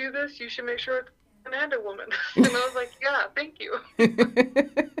 well, when you do this, you should make sure it's an and a woman. And I was like, yeah, thank you.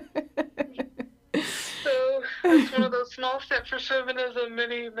 So it's one of those small steps for feminism,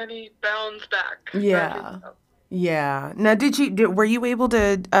 many, many bounds back. Yeah. Yeah. Now, were you able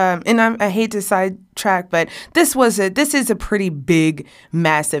to? And I hate to sidetrack, but this is a pretty big,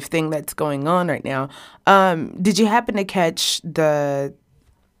 massive thing that's going on right now. Did you happen to catch the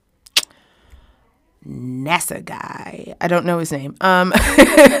NASA guy? I don't know his name. I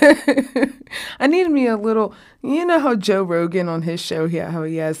need me a little. You know how Joe Rogan on his show, how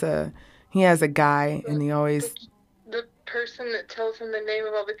he has a guy, and he always. The person that tells him the name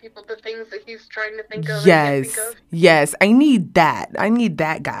of all the people, the things that he's trying to think of and can't think Yes, of. yes. I need that. I need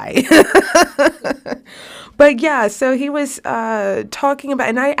that guy. But yeah, so he was talking about,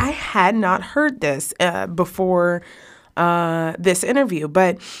 and I had not heard this before this interview,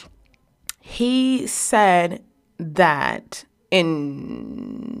 but he said that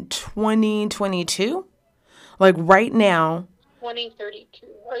in 2022, like right now. 2032.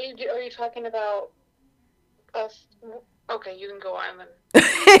 Are you talking about us? Okay, you can go on then.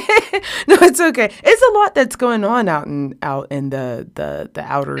 No, it's okay. It's a lot that's going on out in the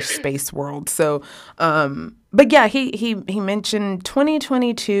outer space world. So, but yeah, he mentioned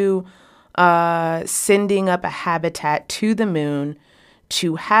 2022, sending up a habitat to the moon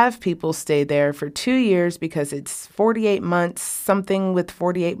to have people stay there for 2 years because it's 48 months, something with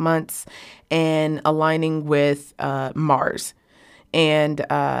 48 months, and aligning with Mars. And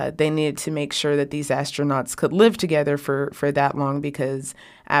they needed to make sure that these astronauts could live together for that long, because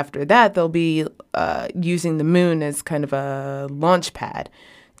after that they'll be using the moon as kind of a launch pad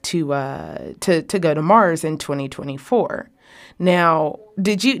to go to Mars in 2024. Now,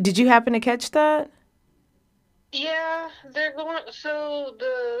 did you happen to catch that? Yeah, they're going. So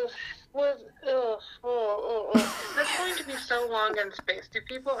the was that's going to be so long in space. Do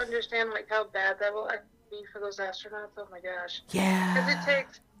people understand like how bad that will be for those astronauts? Oh my gosh! Yeah. Because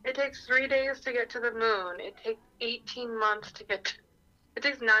it takes 3 days to get to the moon. It takes 18 months to get. It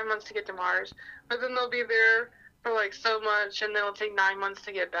takes 9 months to get to Mars, but then they'll be there for like so much, and then it'll take 9 months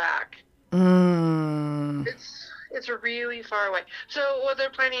to get back. Mm. It's really far away. So what they're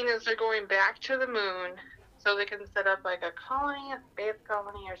planning is they're going back to the moon, so they can set up like a colony, a space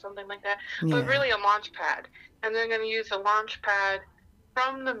colony or something like that, but really a launch pad. And they're going to use a launch pad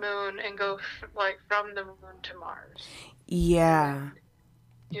from the moon and go like from the moon to Mars. Yeah.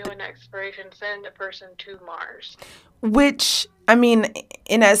 Do an exploration, send a person to Mars. Which, I mean,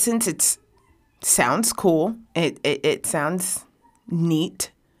 in essence, it sounds cool. It sounds neat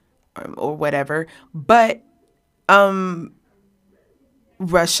or whatever. But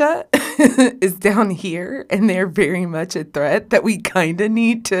Russia is down here, and they're very much a threat that we kind of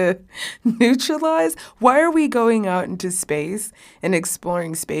need to neutralize. Why are we going out into space and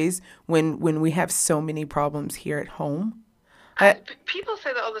exploring space when we have so many problems here at home? People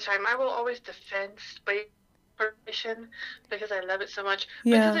say that all the time. I will always defend space exploration because I love it so much.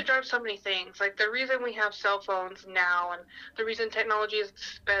 Because it drives so many things. Like the reason we have cell phones now and the reason technology is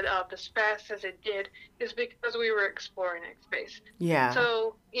sped up as fast as it did is because we were exploring space. Yeah.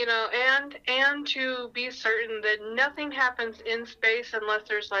 So, and to be certain that nothing happens in space unless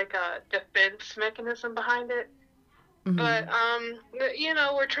there's like a defense mechanism behind it. Mm-hmm. But,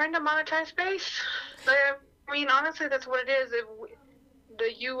 we're trying to monetize space. I mean, honestly, that's what it is.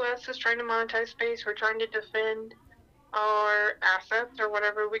 The U.S. is trying to monetize space. We're trying to defend our assets, or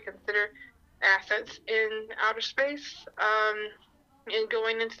whatever we consider assets in outer space, and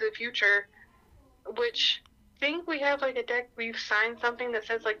going into the future, which I think we have like we've signed something that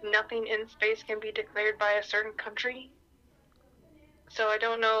says like nothing in space can be declared by a certain country. So I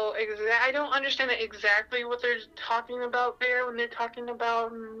don't know I don't understand exactly what they're talking about there when they're talking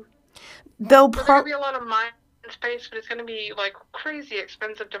about. There'll be a lot of mine in space, but it's going to be like crazy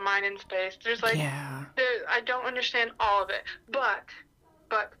expensive to mine in space. There's like, I don't understand all of it, but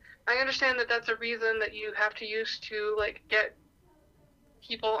I understand that that's a reason that you have to use to like get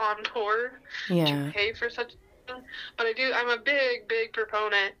people on board to pay for such a thing. But I'm a big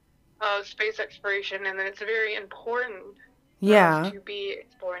proponent of space exploration, and that it's very important to be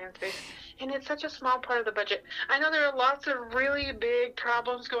exploring in space. And it's such a small part of the budget. I know there are lots of really big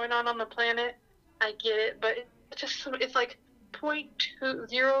problems going on the planet. I get it, but it's like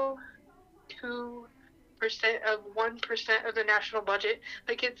 0.02% of 1% of the national budget.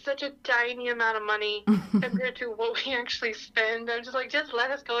 Like, it's such a tiny amount of money compared to what we actually spend. I'm just like, just let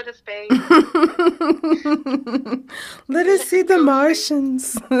us go to space. Let us see the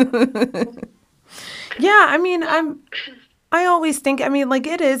Martians. Yeah, I mean, I always think, I mean, like,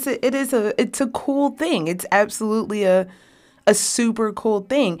 it's a cool thing. It's absolutely a super cool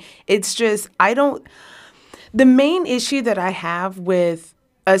thing. It's just, the main issue that I have with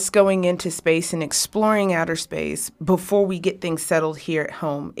us going into space and exploring outer space before we get things settled here at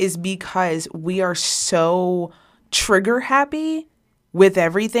home is because we are so trigger happy with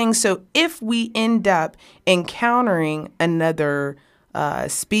everything. So if we end up encountering another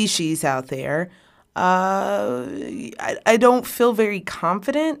species out there, I don't feel very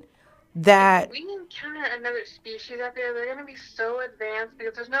confident that... If we encounter another species out there, they're going to be so advanced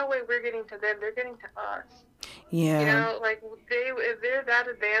because there's no way we're getting to them. They're getting to us. Yeah. You know, like if they're that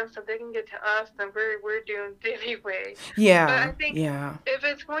advanced that they can get to us, then we're doomed anyway. Yeah. But I think if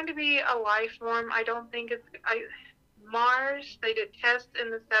it's going to be a life form, I don't think it's Mars. They did tests in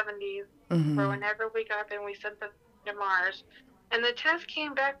the 70s for whenever we got there and we sent them to Mars, and the test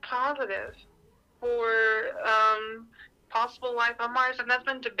came back positive for possible life on Mars, and that's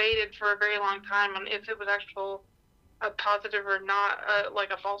been debated for a very long time on if it was actual a positive or not,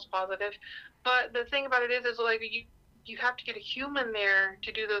 like a false positive. But the thing about it is like you have to get a human there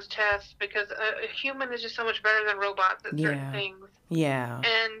to do those tests because a human is just so much better than robots at certain things. Yeah.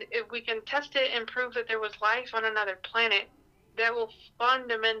 And if we can test it and prove that there was life on another planet, that will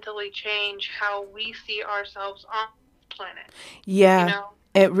fundamentally change how we see ourselves on the planet. Yeah. You know?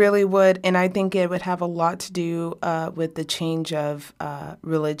 It really would. And I think it would have a lot to do with the change of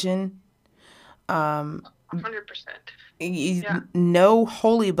religion. 100%. No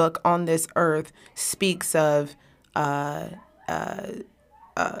holy book on this earth speaks of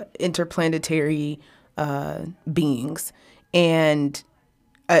interplanetary beings. And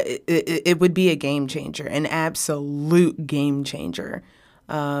it would be a game changer, an absolute game changer.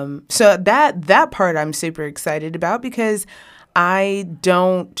 So that part I'm super excited about because I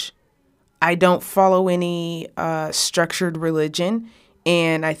don't follow any structured religion,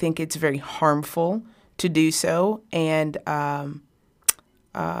 and I think it's very harmful to do so. And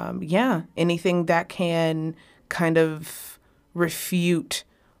anything that can kind of refute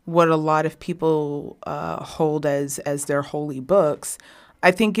what a lot of people hold as their holy books,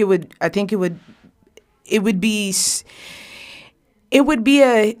 I think it would be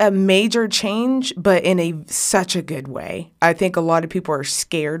a major change, but in such a good way. I think a lot of people are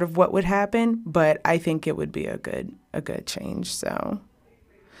scared of what would happen, but I think it would be a good change. So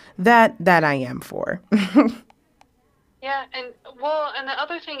that I am for. Yeah, and the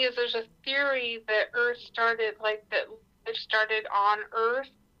other thing is there's a theory that Earth started, like that life started on Earth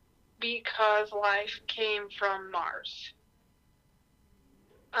because life came from Mars.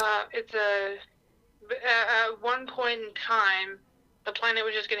 At one point in time, the planet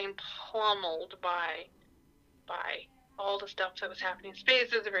was just getting pummeled by all the stuff that was happening in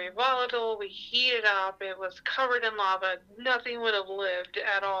space. It was very volatile. We heated up. It was covered in lava. Nothing would have lived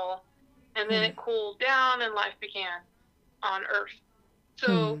at all. And then it cooled down and life began on Earth.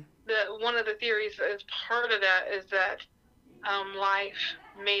 So one of the theories as part of that is that life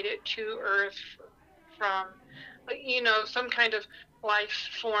made it to Earth from, some kind of life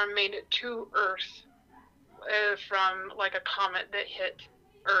form made it to Earth from like a comet that hit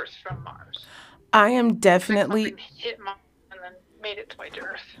Earth from Mars. I am definitely... Like hit Mars and then made its way to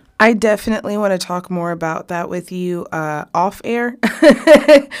Earth. I definitely want to talk more about that with you off air,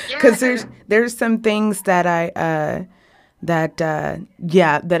 because there's some things that I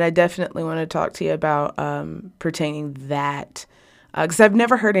definitely want to talk to you about pertaining that, because I've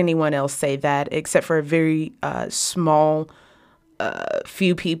never heard anyone else say that except for a very small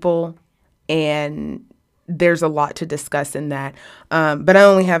few people, and there's a lot to discuss in that. But I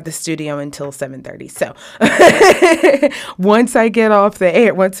only have the studio until 7:30. So once we get off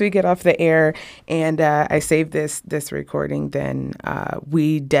the air and I save this recording, then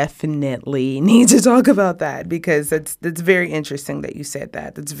we definitely need to talk about that, because that's very interesting that you said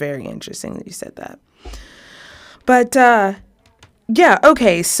that. That's very interesting that you said that. But yeah,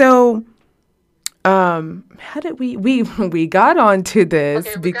 okay. So how did we got onto this?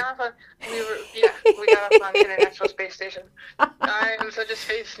 Okay, we got off on the International Space Station. I am such a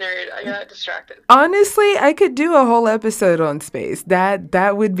space nerd. I got distracted. Honestly, I could do a whole episode on space.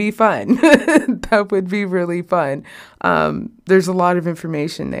 That would be fun. That would be really fun. There's a lot of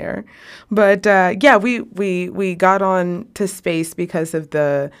information there. But we got on to space because of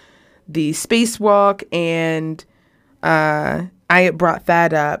the spacewalk, and I brought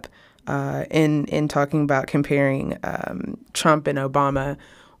that up in talking about comparing Trump and Obama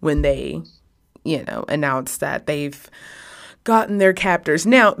when they, announced that they've gotten their captors.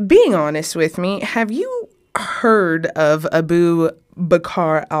 Now, being honest with me, have you heard of Abu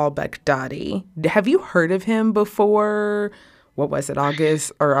Bakr al-Baghdadi? Have you heard of him before? What was it,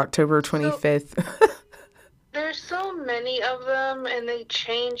 August or October 25th? There's so many of them, and they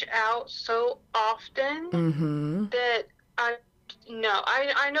change out so often that I know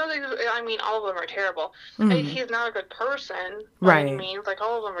that, all of them are terrible. He's not a good person by any means. Like,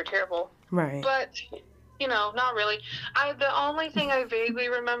 all of them are terrible. Right. But not really. The only thing I vaguely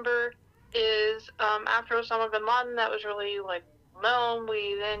remember is after Osama bin Laden, that was really like known.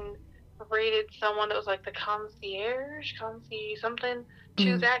 We then rated someone that was like the concierge something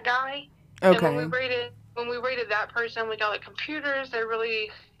to that guy. And Okay. when we rated that person, we got like computers that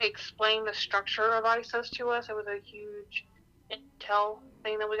really explained the structure of ISIS to us. It was a huge intel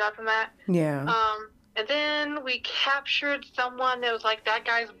thing that we got from that. Yeah. And then we captured someone that was like that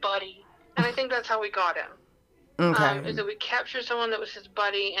guy's buddy. And I think that's how we got him. Okay. Is that we captured someone that was his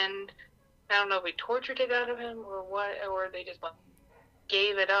buddy, and I don't know if we tortured it out of him or what, or they just like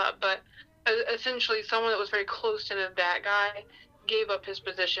gave it up. But essentially, someone that was very close to that guy gave up his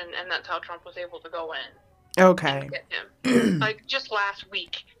position, and that's how Trump was able to go in. Okay. And get him. Like just last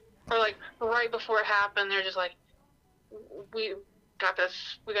week, or like right before it happened, they're just like, we got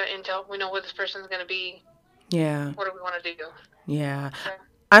this. We got intel. We know where this person's gonna be. Yeah. What do we want to do? Yeah.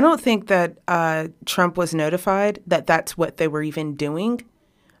 I don't think that Trump was notified that that's what they were even doing.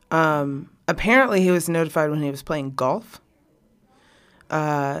 Apparently, he was notified when he was playing golf.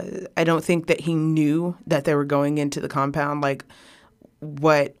 I don't think that he knew that they were going into the compound. Like,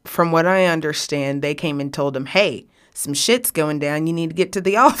 from what I understand, they came and told him, hey, some shit's going down. You need to get to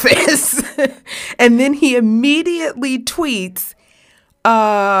the office. And then he immediately tweets,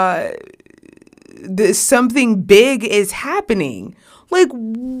 something big is happening. Like,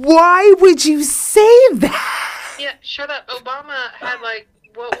 why would you say that? Yeah, shut up. Obama had like,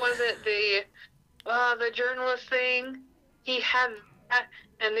 what was it? The journalist thing. He had that,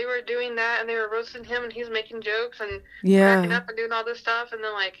 and they were doing that, and they were roasting him, and he's making jokes and cracking up and doing all this stuff, and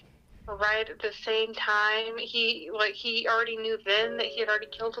then like right at the same time, he already knew then that he had already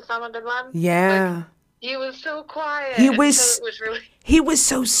killed Osama bin Laden. Yeah. Like, he was so quiet. He was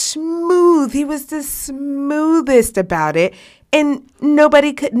so smooth. He was the smoothest about it. And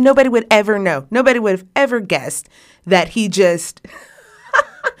nobody would ever know. Nobody would have ever guessed that he just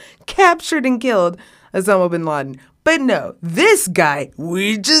captured and killed Osama bin Laden. But no, this guy,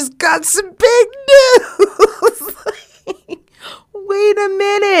 we just got some big news. Wait a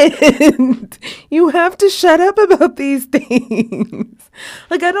minute. You have to shut up about these things.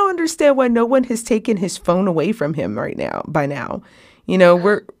 Like, I don't understand why no one has taken his phone away from him by now.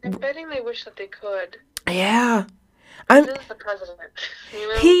 I'm betting they wish that they could. Yeah. He is the president.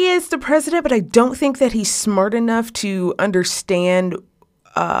 He is the president, but I don't think that he's smart enough to understand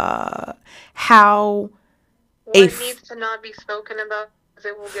how what needs to not be spoken about, because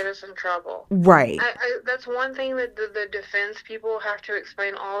it will get us in trouble. Right. That's one thing that the defense people have to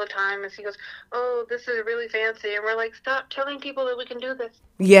explain all the time. Is he goes, "Oh, this is really fancy," and we're like, "Stop telling people that we can do this."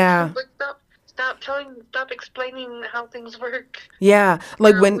 Yeah. Like, Stop explaining how things work. Yeah,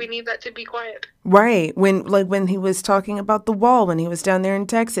 like when we need that to be quiet. Right, when he was talking about the wall, when he was down there in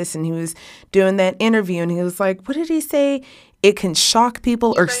Texas, and he was doing that interview, and he was like, "What did he say? It can shock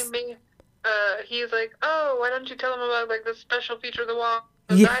people." He's like, "Oh, why don't you tell them about like the special feature of the wall?"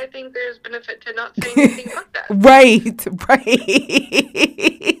 Yeah. I think there's benefit to not saying anything like that. Right.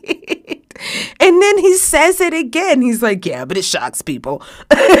 And then he says it again. He's like, yeah, but it shocks people.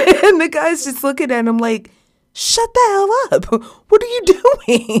 And the guy's just looking at him like, shut the hell up. What are you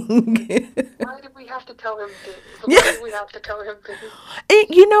doing? Why do we have to tell him things? Why do we have to tell him things?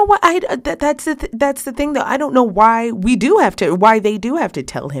 You know what? That's the thing, though. I don't know why they do have to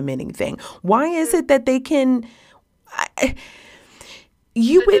tell him anything. Why is it that they can... The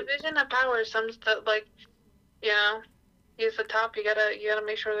division of power, some stuff, like, he's the top. You gotta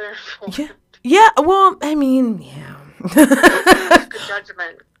make sure they're informed. Yeah. Well, I mean, yeah. Good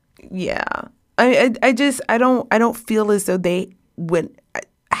judgment. Yeah. I don't feel as though they would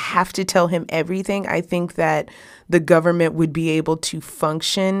have to tell him everything. I think that the government would be able to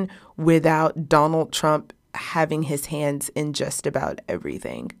function without Donald Trump having his hands in just about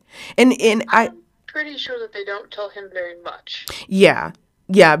everything. And I'm pretty sure that they don't tell him very much. Yeah.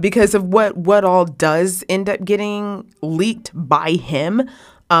 Yeah, because of what all does end up getting leaked by him.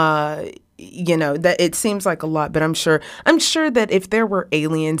 That it seems like a lot, but I'm sure that if there were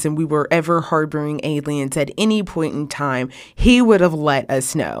aliens and we were ever harboring aliens at any point in time, he would have let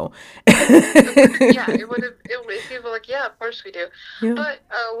us know. Yeah, it would have. People like, yeah, of course we do. Yeah. But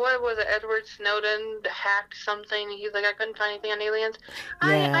what was it? Edward Snowden hacked something. He's like, I couldn't find anything on aliens.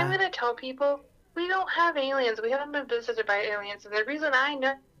 Yeah. I'm gonna tell people, we don't have aliens. We haven't been visited by aliens. And the reason I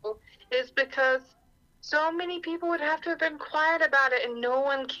know is because so many people would have to have been quiet about it, and no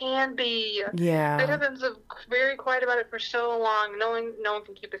one can be. Yeah. They have been so very quiet about it for so long. No one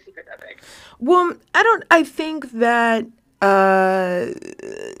can keep a secret that big. Well, I think that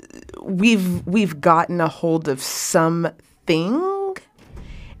we've gotten a hold of something,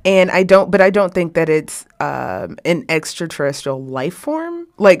 And I don't think that it's an extraterrestrial life form,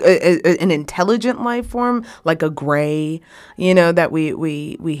 like an intelligent life form, like a gray, that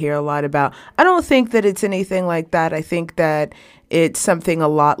we hear a lot about. I don't think that it's anything like that. I think that it's something a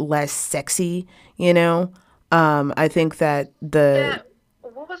lot less sexy, you know. I think that Yeah.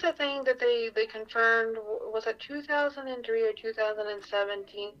 What was the thing that they confirmed? Was it 2003 or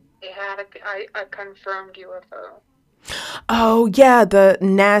 2017? They had a confirmed UFO. oh yeah, the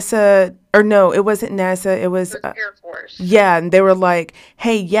NASA, or no, it wasn't NASA, it was It was Air Force. yeah, and they were like,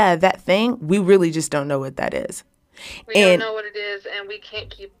 hey, yeah, that thing, we really just don't know what that is. We don't And know what it is, and we can't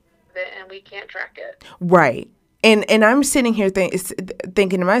keep it, and we can't track it. right. And I'm sitting here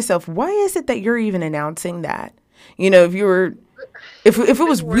thinking to myself, why is it that you're even announcing that? If you were, if it They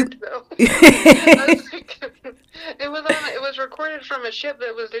was really, weren't though. It was recorded from a ship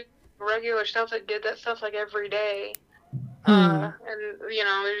that was doing regular stuff that did that stuff like every day. And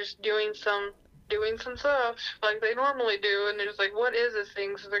they're just doing some stuff like they normally do, and they're just like, what is this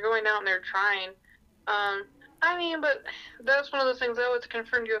thing? So they're going out and they're trying. I mean, but that's one of those things I was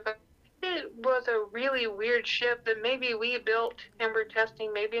confirmed UFO. It was a really weird ship that maybe we built and we're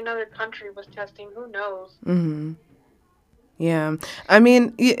testing. Maybe another country was testing. Who knows? Yeah, I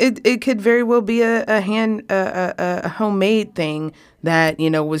mean, it could very well be a homemade thing that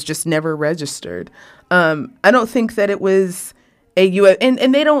was just never registered. I don't think that it was a UFO, and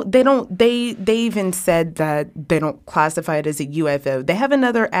they even said that they don't classify it as a UFO. They have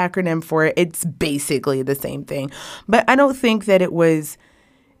another acronym for it. It's basically the same thing, but I don't think that it was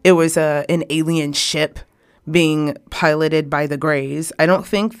an alien ship being piloted by the Greys. I don't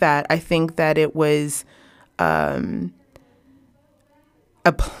think that. I think that it was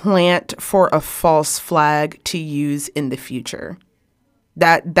a plant for a false flag to use in the future.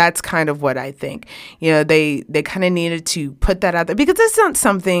 That's kind of what I think. They kind of needed to put that out there because it's not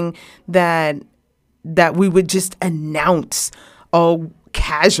something that we would just announce all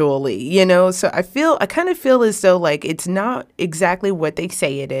casually, So I kind of feel as though like it's not exactly what they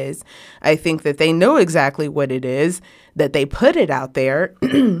say it is. I think that they know exactly what it is, that they put it out there,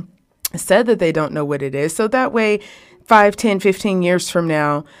 said that they don't know what it is. So that way 5, 10, 15 years from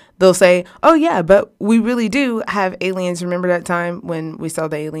now, they'll say, oh, yeah, but we really do have aliens. Remember that time when we saw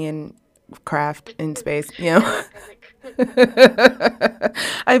the alien craft in space?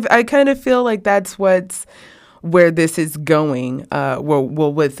 I kind of feel like that's where this is going.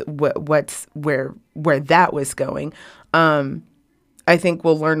 With where that was going. I think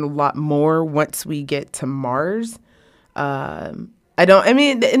we'll learn a lot more once we get to Mars. And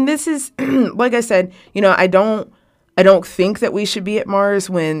this is, like I said, I don't think that we should be at Mars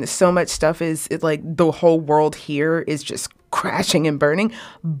when so much stuff is like the whole world here is just crashing and burning.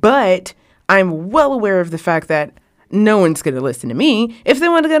 But I'm well aware of the fact that no one's going to listen to me. If they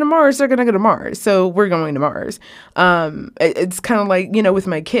want to go to Mars, they're going to go to Mars. So we're going to Mars. It's kind of like, with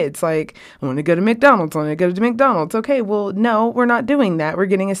my kids, like, I want to go to McDonald's. I want to go to McDonald's. Okay, well, no, we're not doing that. We're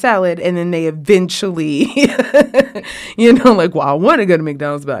getting a salad. And then they eventually, like, well, I want to go to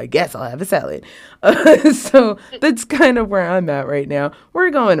McDonald's, but I guess I'll have a salad. So that's kind of where I'm at right now. We're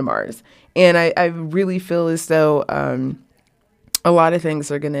going to Mars. And I really feel as though a lot of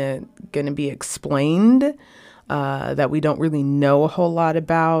things are gonna be explained that we don't really know a whole lot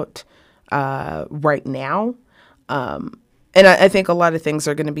about right now. And I think a lot of things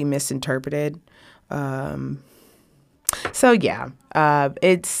are going to be misinterpreted. So yeah,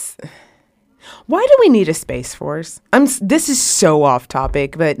 it's... Why do we need a space force? This is so off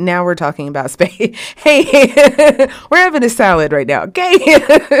topic, but now we're talking about space. Hey, we're having a salad right now, okay?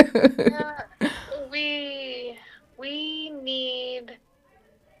 We need...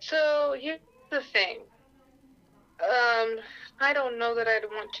 So here's the thing. I don't know that I'd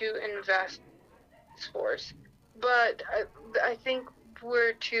want to invest in Space Force, but I think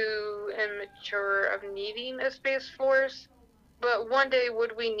we're too immature of needing a Space Force. But one day,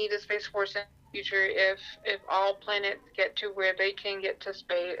 would we need a Space Force in the future if all planets get to where they can get to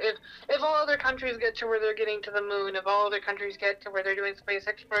space? If all other countries get to where they're getting to the moon, if all other countries get to where they're doing space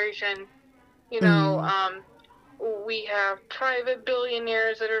exploration, we have private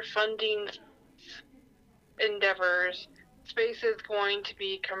billionaires that are funding endeavors. Space is going to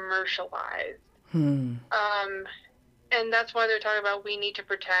be commercialized. And that's why they're talking about we need to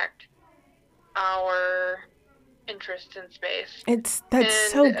protect our interest in space.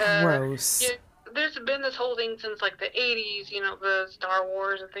 That's so gross. There's been this whole thing since like the 80s, the Star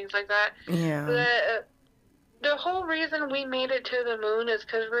Wars and things like that. Yeah. The whole reason we made it to the moon is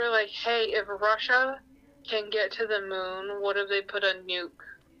because we're like, hey, if Russia can get to the moon, what if they put a nuke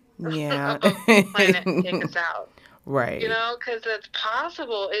yeah. above the planet and take us out? You Right. know, because it's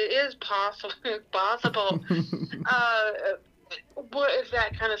possible. It is possible. It's possible. Uh, what if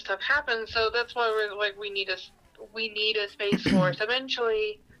that kind of stuff happens? So that's why we're like, we need a space force.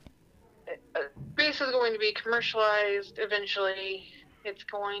 Eventually, space is going to be commercialized. Eventually, it's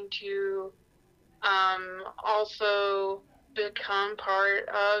going to also become part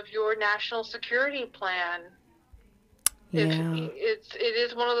of your national security plan. If Yeah. it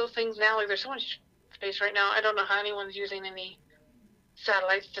is one of those things now, like there's so much space right now. I don't know how anyone's using any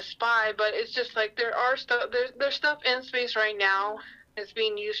satellites to spy, but it's just like there's stuff in space right now that's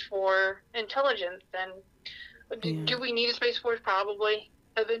being used for intelligence. And Yeah. do we need a space force? Probably.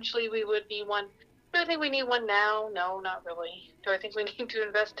 Eventually, we would need one. Do I think we need one now? No, not really. Do I think we need to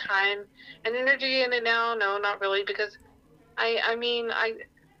invest time and energy in it now? No, not really, because I mean,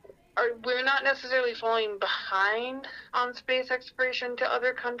 we're not necessarily falling behind on space exploration to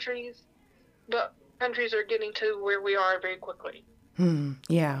other countries, but countries are getting to where we are very quickly.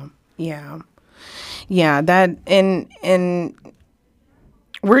 Yeah. Yeah. Yeah. That and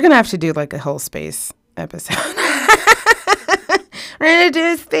we're gonna have to do like a whole space episode. We're gonna do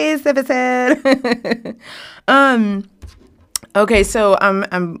a space episode. Okay, so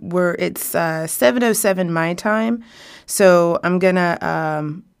we're it's 7:07 my time, so I'm gonna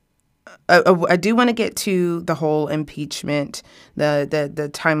I do want to get to the whole impeachment,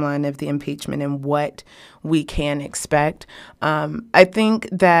 the timeline of the impeachment and what we can expect. I think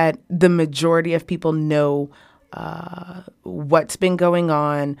that the majority of people know what's been going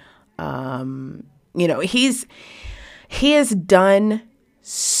on. You know, he has done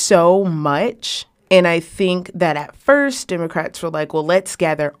so much. And I think that at first Democrats were like, well, let's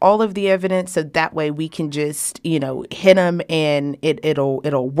gather all of the evidence so that way we can just, you know, hit him and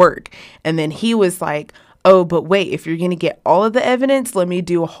it'll work. And then he was like, oh, but wait, if you're going to get all of the evidence, let me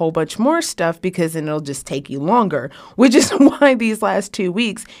do a whole bunch more stuff because then it'll just take you longer, which is why these last 2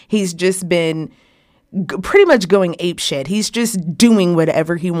 weeks he's just been pretty much going apeshit. He's just doing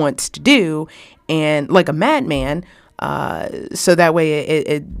whatever he wants to do and like a madman. So that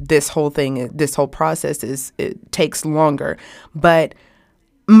way this whole process it takes longer. But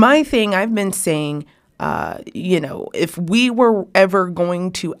my thing I've been saying, you know, if we were ever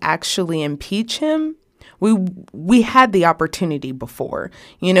going to actually impeach him, we had the opportunity before,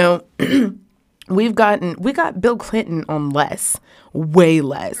 you know. We got Bill Clinton on less, way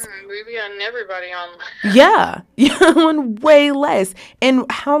less. We've gotten everybody on. Yeah, on way less. And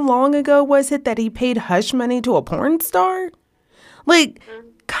how long ago was it that he paid hush money to a porn star? Like,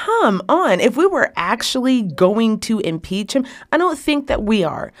 come on. If we were actually going to impeach him, I don't think that we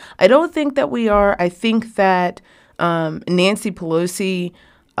are. I think that Nancy Pelosi,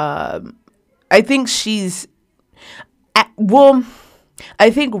 I think she's, well,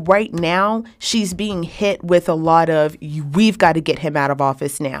 I think right now she's being hit with a lot of, we've got to get him out of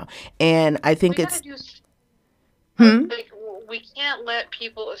office now. And I think it's... Like, we can't let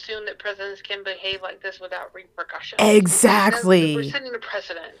people assume that presidents can behave like this without repercussions. Exactly. We're setting a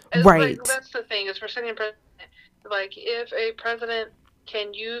precedent. Right. Like, that's the thing, is we're setting a precedent. Like, if a president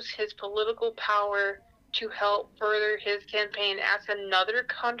can use his political power to help further his campaign, ask another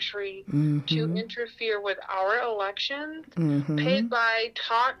country to interfere with our elections, paid by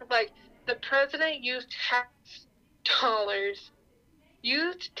the president used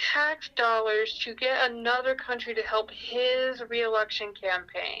tax dollars to get another country to help his re-election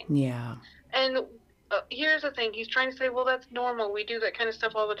campaign. Yeah. And here's the thing, he's trying to say, well, that's normal, we do that kind of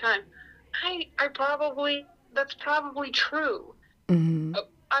stuff all the time. That's probably true.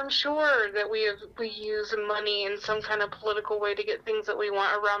 I'm sure that we use money in some kind of political way to get things that we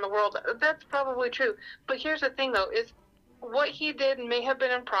want around the world. That's probably true. But here's the thing, though, is what he did may have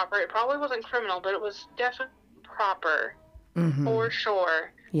been improper. It probably wasn't criminal, but it was definitely proper, for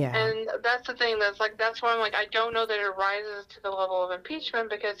sure. Yeah. And that's the thing, that's why I'm like, I don't know that it rises to the level of impeachment,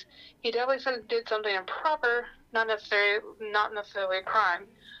 because he definitely did something improper, not necessarily a crime.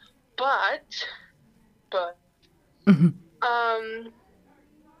 But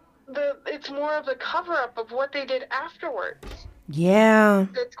it's more of the cover-up of what they did afterwards. Yeah.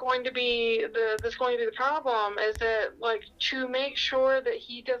 That's going to be the problem, is that, like, to make sure that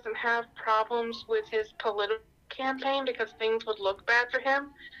he doesn't have problems with his political campaign because things would look bad for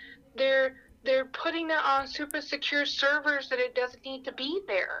him, they're putting it on super secure servers that it doesn't need to be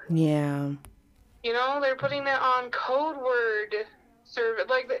there. Yeah. You know, they're putting it on code word server,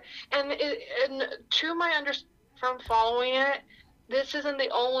 and to my understanding from following it, this isn't the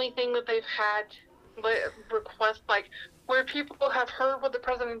only thing that they've had requests, like, where people have heard what the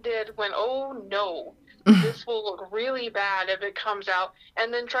president did when, oh no, this will look really bad if it comes out,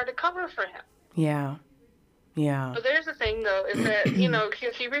 and then try to cover for him. Yeah. Yeah. But there's the thing, though, is that, you know,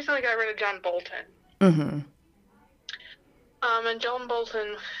 he recently got rid of John Bolton. Mm-hmm. And John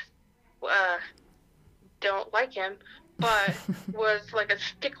Bolton, don't like him, but was like a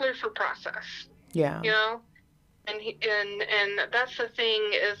stickler for process. Yeah. You know? And that's the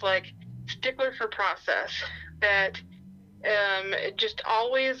thing, is like stickler for process. That just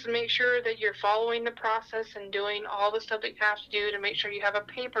always make sure that you're following the process and doing all the stuff that you have to do to make sure you have a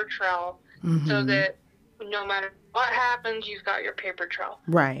paper trail, so that no matter what happens, you've got your paper trail.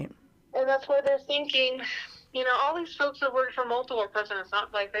 Right. And that's why they're thinking, you know, all these folks that work for multiple presidents,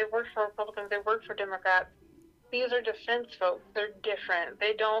 not like they work for Republicans, they work for Democrats. These are defense folks. They're different.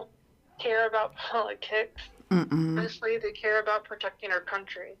 They don't care about politics. Honestly, they care about protecting our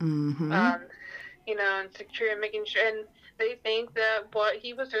country. You know, and security, making sure, and they think that what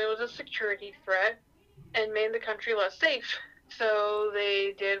he was doing was a security threat and made the country less safe. So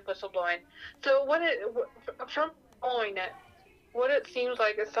they did whistleblowing. So from following it, what it seems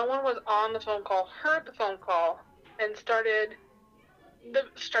like is someone was on the phone call, heard the phone call, and started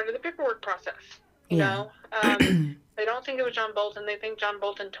the paperwork process. You know, they don't think it was John Bolton. They think John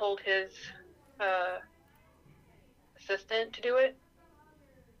Bolton told his assistant to do it.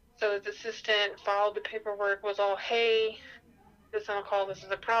 So his assistant filed the paperwork, was all, hey, this phone call, this is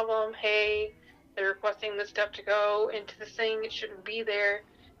a problem. Hey, they're requesting this stuff to go into this thing. It shouldn't be there.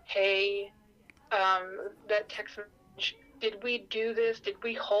 Hey, that text message, did we do this? Did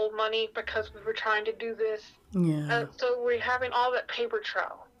we hold money because we were trying to do this? Yeah. So we're having all that paper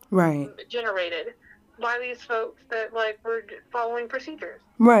trail generated by these folks that, like, were following procedures.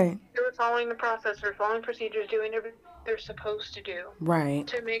 Right. They were following the process. They're following procedures, doing everything they're supposed to do. Right.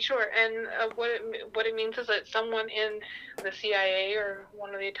 To make sure. And what it means is that someone in the CIA or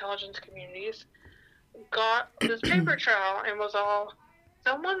one of the intelligence communities got this paper trail and was all,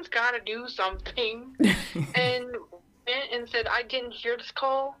 someone's got to do something. and said, I didn't hear this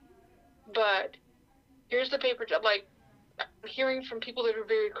call, but here's the paper trail. Like, I'm hearing from people that are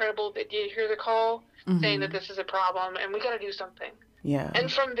very credible that did hear the call, saying that this is a problem and we got to do something. Yeah.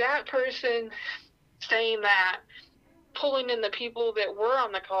 And from that person saying that, pulling in the people that were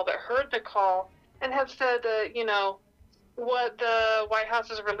on the call, that heard the call, and have said that, you know, what the White House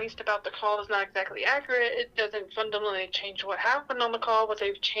has released about the call is not exactly accurate. It doesn't fundamentally change what happened on the call, but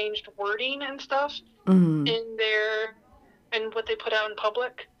they've changed wording and stuff in their, and what they put out in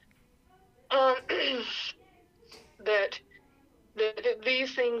public. That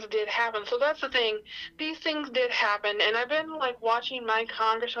these things did happen. So that's the thing. These things did happen, and I've been, like, watching my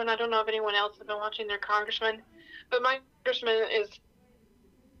congressman. I don't know if anyone else has been watching their congressman, but my congressman is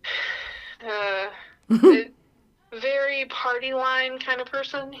a very party line kind of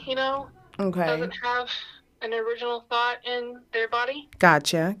person, you know? Okay. Doesn't have an original thought in their body.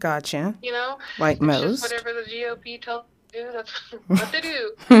 Gotcha. You know? Like it's most. Just whatever the GOP tells them to do, that's what they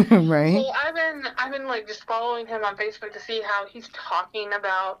do. Right. So I've been like just following him on Facebook to see how he's talking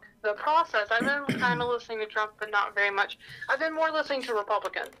about the process. I've been kind of listening to Trump, but not very much. I've been more listening to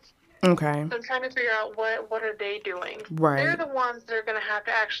Republicans. Okay. So I'm trying to figure out what are they doing. Right. They're the ones that are going to have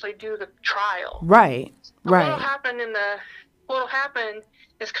to actually do the trial. Right. So what'll happen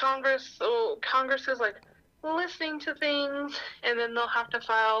is Congress is like listening to things, and then they'll have to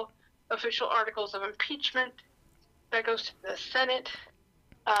file official articles of impeachment. That goes to the Senate.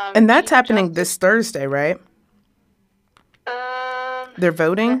 And that's happening this Thursday, right? They're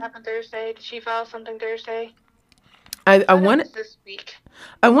voting? That happened Thursday. Did she file something Thursday? I want this week.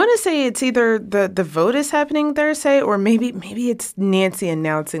 I want to say it's either the vote is happening Thursday, or maybe it's Nancy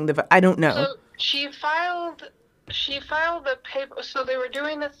announcing the vote. I don't know. So she filed the paper. So they were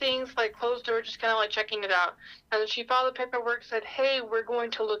doing the things like closed door, just kind of like checking it out. And then she filed the paperwork, said, "Hey, we're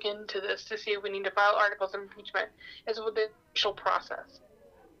going to look into this to see if we need to file articles of impeachment." Is what the official process.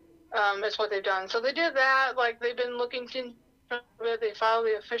 Is what they've done. So they did that. Like, they've been looking into it. They filed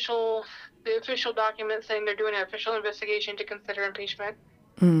the official document saying they're doing an official investigation to consider impeachment.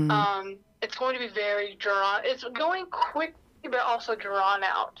 It's going to be very drawn. It's going quick, but also drawn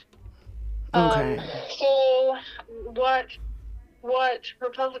out. Okay. So what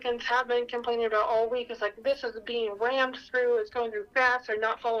Republicans have been complaining about all week is, like, this is being rammed through. It's going through fast. They're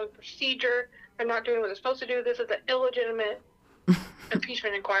not following procedure. They're not doing what they're supposed to do. This is an illegitimate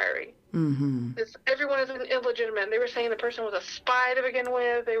impeachment inquiry. Everyone is illegitimate. They were saying the person was a spy to begin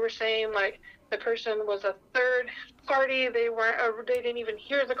with. They were saying, like, the person was a third party. They didn't even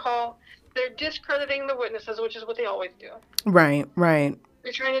hear the call. They're discrediting the witnesses, which is what they always do. Right.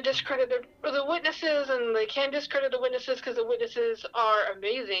 They're trying to discredit the witnesses, and they can't discredit the witnesses because the witnesses are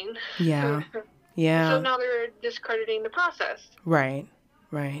amazing. Yeah. So now they're discrediting the process. Right.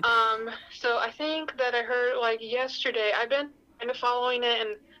 Right. So I think that I heard like yesterday. I've been kind of following it,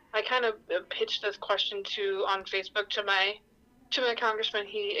 and I kind of pitched this question on Facebook to my congressman.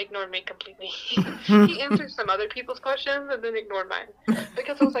 He ignored me completely. He answered some other people's questions and then ignored mine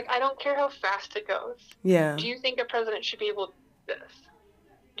because I was like, I don't care how fast it goes. Yeah. Do you think a president should be able to do this?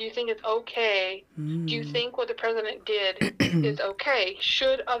 Do you think it's okay? Do you think what the president did is okay?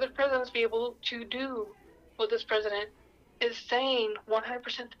 Should other presidents be able to do what this president is saying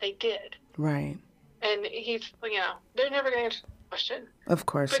 100% that they did? Right. And he's, they're never going to answer the question. Of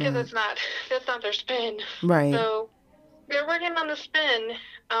course because not. that's not their spin. Right. So they're working on the spin.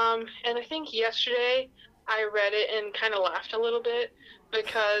 And I think yesterday I read it and kind of laughed a little bit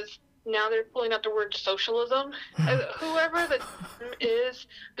because now they're pulling out the word socialism. Whoever the is,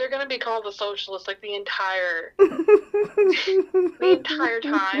 they're going to be called a socialist like the entire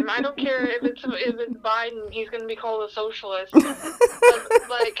time. I don't care if it's Biden, he's going to be called a socialist.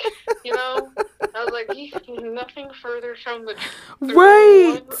 Like, I was like, he's nothing further from the truth.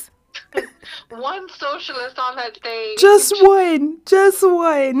 Right. One socialist on that stage. Just one.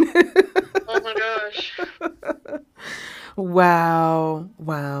 Oh my gosh. Wow.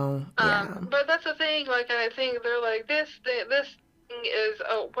 Yeah. But that's the thing. Like, I think they're like this thing is.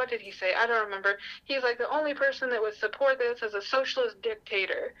 Oh, what did he say? I don't remember. He's like the only person that would support this is a socialist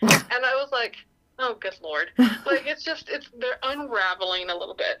dictator, and I was like, oh, good lord. Like, they're unraveling a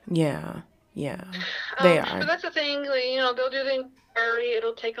little bit. Yeah. They are. But that's the thing. Like, they'll do the inquiry.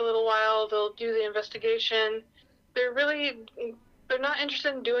 It'll take a little while. They'll do the investigation. They're not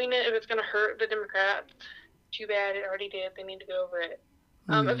interested in doing it if it's going to hurt the Democrats. Too bad, it already did. They need to get over it.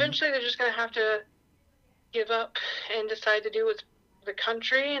 Eventually, they're just going to have to give up and decide to do what's for the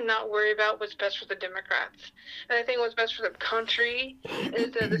country and not worry about what's best for the Democrats. And I think what's best for the country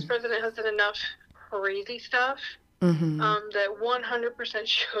is that this president has done enough crazy stuff that 100%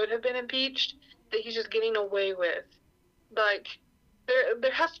 should have been impeached that he's just getting away with. Like,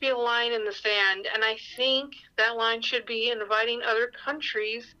 there has to be a line in the sand, and I think that line should be inviting other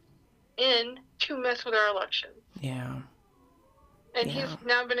countries in to mess with our elections. Yeah. And he's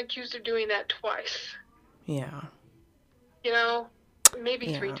now been accused of doing that twice. Yeah.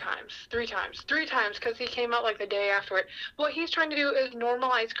 Maybe 3 times. 3 times, because he came out like the day after it. What he's trying to do is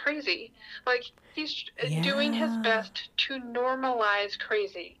normalize crazy. Like, he's doing his best to normalize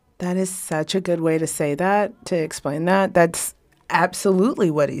crazy. That is such a good way to say that, to explain that. That's absolutely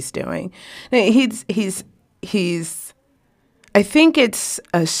what he's doing. He's I think it's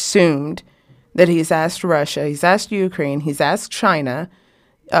assumed that he's asked Russia, he's asked Ukraine, he's asked China.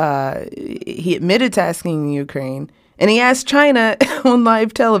 He admitted to asking Ukraine, and he asked China on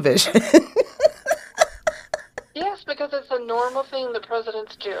live television. Yes, because it's a normal thing the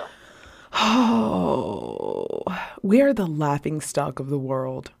presidents do. Oh, we are the laughingstock of the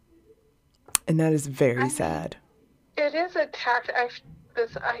world. And that is very sad. It is a tactic.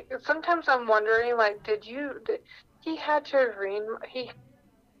 Sometimes I'm wondering, like, he had to read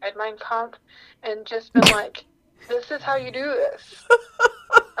Mein Kampf and just been like, this is how you do this.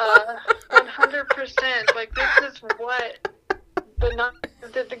 100%. Like, this is what the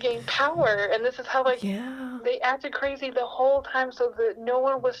Nazis did to gain power. And this is how, like, they acted crazy the whole time so that no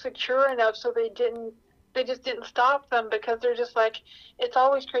one was secure enough, so they just didn't stop them because they're just like, it's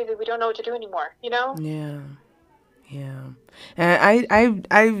always crazy. We don't know what to do anymore, Yeah. And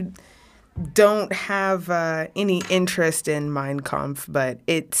I don't have any interest in Mein Kampf, but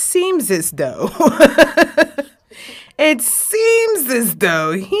it seems as though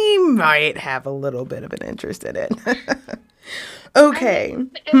he might have a little bit of an interest in it. Okay.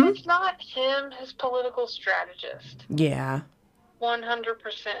 And it's not him, his political strategist. Yeah. 100%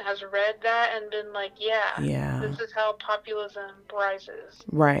 has read that and been like, this is how populism rises.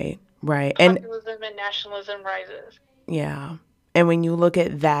 Right. Populism and nationalism rises. Yeah. And when you look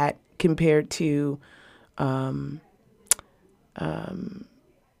at that compared to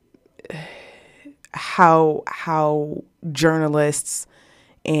how journalists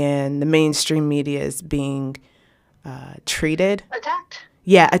and the mainstream media is being treated. Attacked.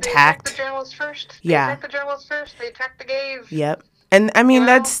 Yeah, attacked. They attacked the journalists first. They attacked the gays. Yep. And I mean,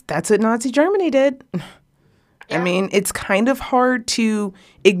 that's what Nazi Germany did. Yeah. I mean, it's kind of hard to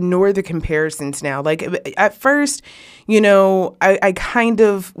ignore the comparisons now. Like, at first, I kind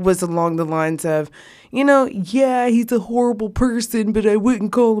of was along the lines of, he's a horrible person, but I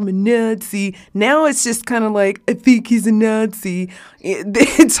wouldn't call him a Nazi. Now it's just kind of like, I think he's a Nazi.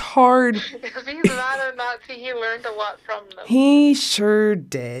 It's hard. If he's not a Nazi, he learned a lot from them. He sure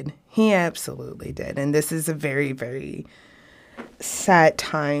did. He absolutely did. And this is a very, very sad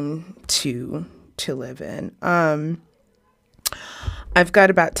time to live in. I've got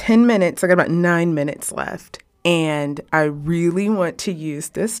about 10 minutes. I got about 9 minutes left. And I really want to use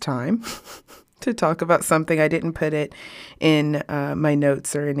this time to talk about something. I didn't put it in my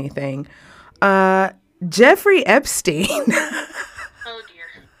notes or anything. Jeffrey Epstein. Oh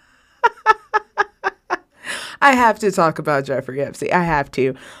dear. I have to talk about Jeffrey Epstein. I have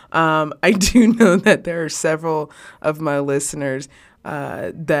to. I do know that there are several of my listeners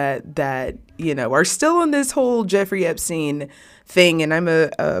that are still on this whole Jeffrey Epstein thing, and I'm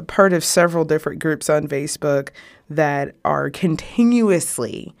a part of several different groups on Facebook that are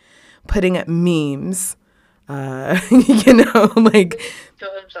continuously putting up memes. Like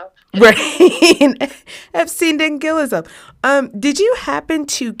Kill himself. right. Epstein didn't kill himself. Did you happen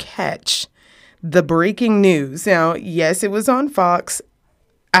to catch the breaking news? Now, yes, it was on Fox.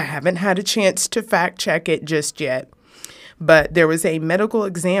 I haven't had a chance to fact check it just yet. But there was a medical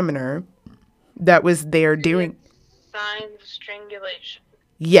examiner that was there during... Signs of strangulation.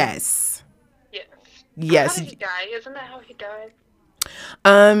 Yes. Yes. Yes. How did he die? Isn't that how he died?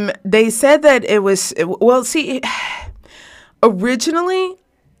 They said that it was... Well, see, originally,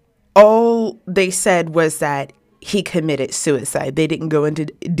 all they said was that he committed suicide. They didn't go into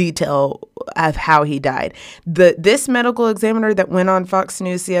detail of how he died. This medical examiner that went on Fox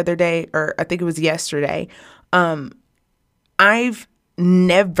News the other day, or I think it was yesterday, I've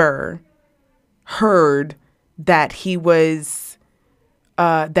never heard that he was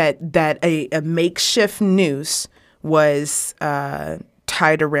that a makeshift noose was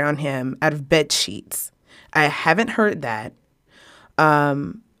tied around him out of bed sheets. I haven't heard that.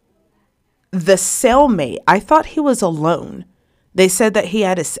 The cellmate, I thought he was alone. They said that he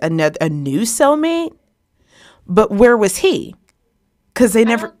had a new cellmate, but where was he? Because they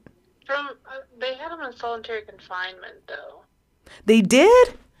never... They had him in solitary confinement, though. They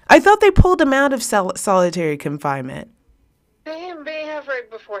did? I thought they pulled him out of solitary confinement. They may have right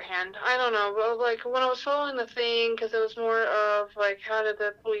beforehand. I don't know. But, like, when I was following the thing, because it was more of, like, how did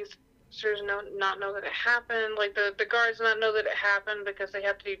the police officers not know that it happened? Like, the guards not know that it happened because they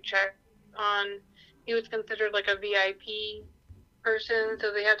have to do checks on... He was considered, like, a VIP person,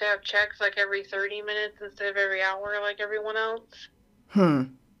 so they have to have checks, like, every 30 minutes instead of every hour like everyone else.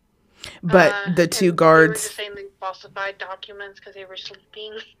 But the two guards... They were just saying they falsified documents because they were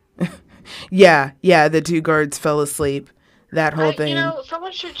sleeping. Yeah, the two guards fell asleep. That whole thing.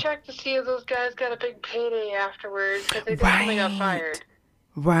 Someone should check to see if those guys got a big payday afterwards because they definitely got fired.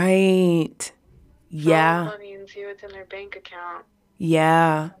 Right. Yeah. Money and see what's in their bank account.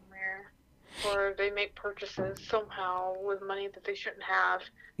 Yeah. Somewhere. Or they make purchases somehow with money that they shouldn't have.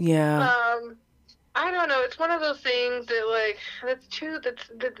 Yeah. I don't know. It's one of those things that, like,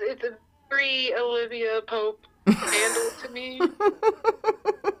 it's a very Olivia Pope scandal to me.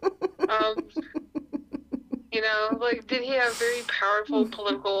 Like, did he have very powerful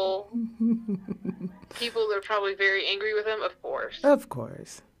political people that are probably very angry with him? Of course.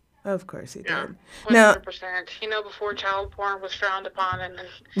 Of course he did. 100%. Before child porn was frowned upon, and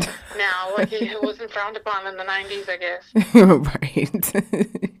now, like, it wasn't frowned upon in the 90s, I guess. Right.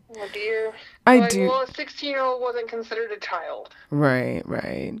 Oh, dear. I do. Well, a 16-year-old wasn't considered a child. Right.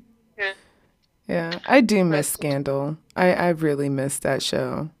 Yeah. Yeah, I do miss Scandal. I really miss that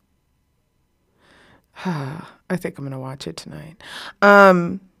show. I think I'm going to watch it tonight.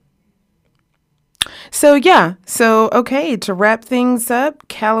 So, okay, to wrap things up,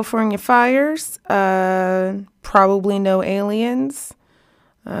 California fires, probably no aliens.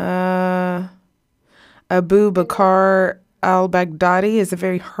 Abu Bakr al-Baghdadi is a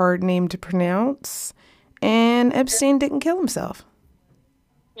very hard name to pronounce. And Epstein didn't kill himself.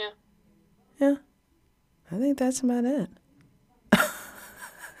 Yeah. I think that's about it.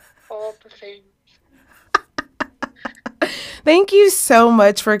 All the same. Thank you so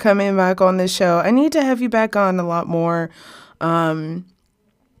much for coming back on the show. I need to have you back on a lot more.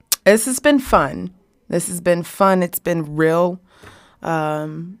 This has been fun. It's been real.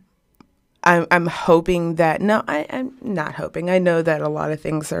 I'm hoping that... No, I'm not hoping. I know that a lot of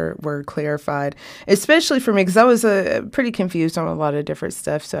things were clarified, especially for me, because I was pretty confused on a lot of different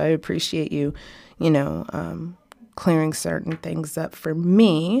stuff. So I appreciate you, clearing certain things up for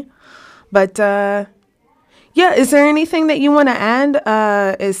me. But... yeah, is there anything that you want to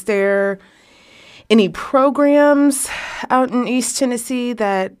add? Is there any programs out in East Tennessee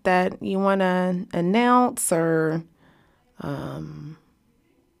that you want to announce or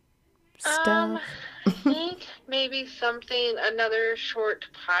stuff? I think maybe another short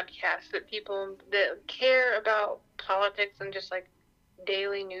podcast that people that care about politics and just like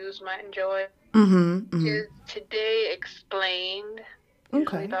daily news might enjoy. Is Today Explained.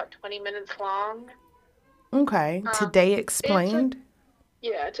 Usually about 20 minutes long. Okay. Today Explained.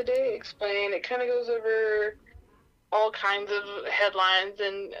 Yeah, Today Explained, it kind of goes over all kinds of headlines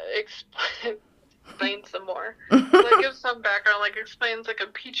and explains some more. Like, gives some background, like, explains, like,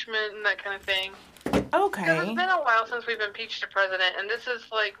 impeachment and that kind of thing. Because it's Okay. been a while since we've impeached a president, and this is,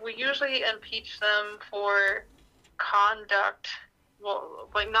 like, we usually impeach them for conduct, well,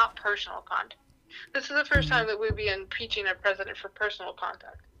 like, not personal conduct. This is the first time that we'd be impeaching a president for personal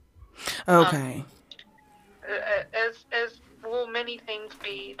conduct. Okay. As will many things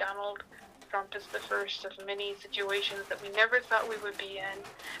be, Donald Trump is the first of many situations that we never thought we would be in,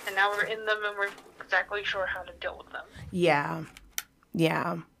 and now we're in them and we're exactly sure how to deal with them. Yeah.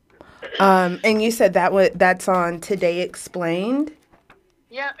 Yeah. And you said that's on Today Explained?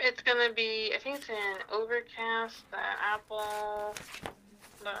 Yep, it's gonna be, I think it's in Overcast, the Apple,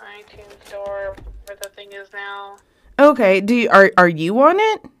 the iTunes Store, where the thing is now. Okay. Are you on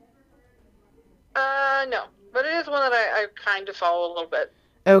it? No, but it is one that I kind of follow a little bit.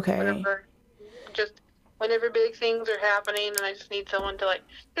 Okay. Whenever big things are happening, and I just need someone to, like,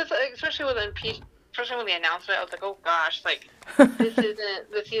 because especially with the announcement, I was like, oh gosh, like, this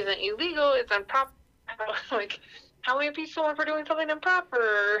isn't illegal, it's improper. Like, how we impeach someone for doing something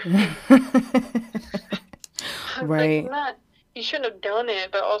improper? Right. Like, not, he shouldn't have done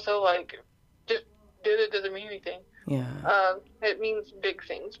it, but also, like, just did it doesn't mean anything. Yeah. It means big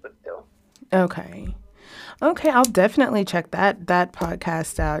things, but still. Okay. Okay, I'll definitely check that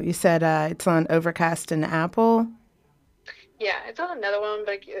podcast out. You said it's on Overcast and Apple? Yeah, it's on another one,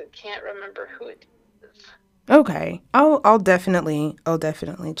 but I can't remember who it is. Okay. I'll definitely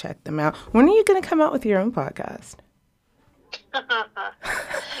check them out. When are you going to come out with your own podcast?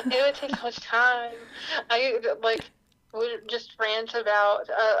 It would take so much time. I would just rant about.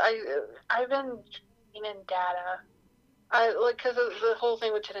 I've been in data. Because of the whole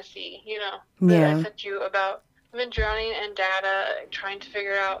thing with Tennessee, that Yeah. I sent you about. I've been drowning in data, trying to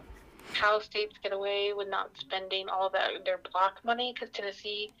figure out how states get away with not spending all their block money, because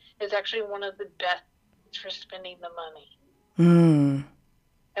Tennessee is actually one of the best for spending the money.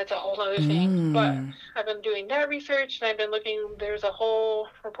 That's a whole other thing. But I've been doing that research, and I've been looking. There's a whole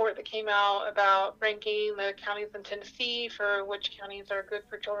report that came out about ranking the counties in Tennessee for which counties are good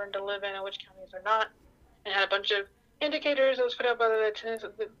for children to live in and which counties are not, and had a bunch of indicators that was put out by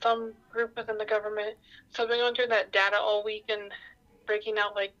some group within the government. So I've been going through that data all week and breaking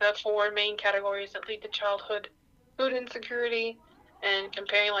out, like, the 4 main categories that lead to childhood food insecurity, and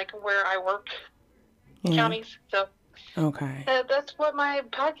comparing, like, where I work counties. So okay. that's what my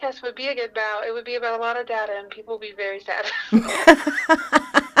podcast would be about. It would be about a lot of data, and people would be very sad.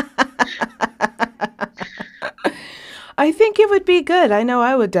 I think it would be good. I know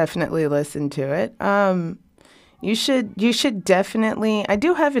I would definitely listen to it. You should definitely. I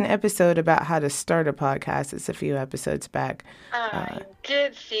do have an episode about how to start a podcast. It's a few episodes back. I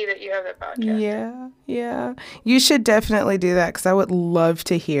did see that you have that podcast. Yeah. You should definitely do that, because I would love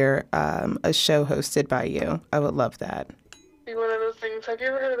to hear a show hosted by you. I would love that. Be one of those things. Have you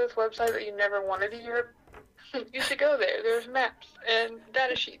ever heard of this website that you never wanted to hear? You should go there. There's maps and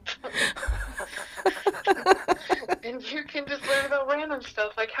data sheets. And you can just learn about random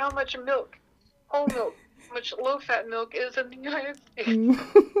stuff, like how much milk, whole milk, much low-fat milk is in the United States.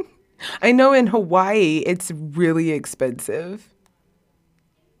 I know in Hawaii it's really expensive.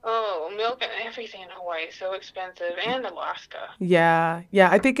 Oh, milk and everything in Hawaii is so expensive, and Alaska. Yeah.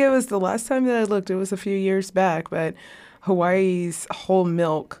 I think it was the last time that I looked. It was a few years back, but Hawaii's whole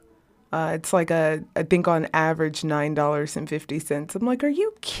milk, it's like I think on average $9.50. I'm like, are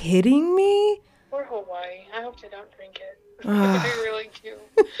you kidding me? Or Hawaii. I hope they don't drink it. They really do.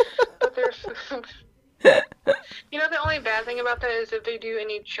 But there's. The only bad thing about that is if they do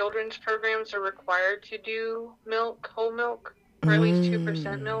any children's programs, they're required to do whole milk, or at least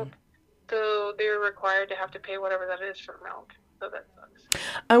 2% milk. So they're required to have to pay whatever that is for milk. So that sucks.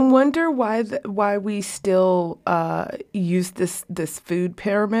 I wonder why we still use this food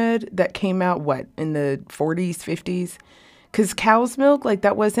pyramid that came out in the 40s, 50s. Because cow's milk, like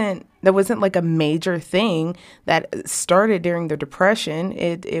that wasn't like a major thing that started during the Depression.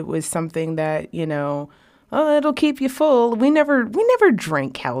 It was something that, oh, it'll keep you full. We never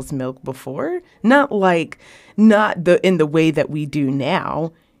drank cow's milk before. Not in the way that we do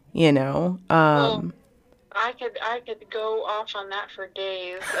now, Well, I could go off on that for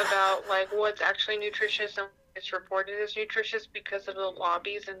days about, like, what's actually nutritious and it's reported as nutritious because of the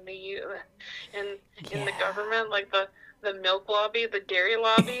lobbies in the government, like the milk lobby, the dairy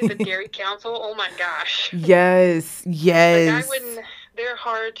lobby, the dairy council. Oh my gosh. Yes. Like, they're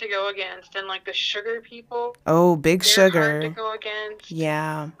hard to go against, and like the sugar people, Oh, big they're hard to sugar. go against.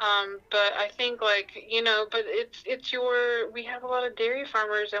 Yeah. But I think like, but we have a lot of dairy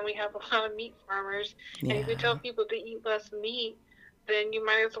farmers and we have a lot of meat farmers, and if you tell Yeah. people to eat less meat, then you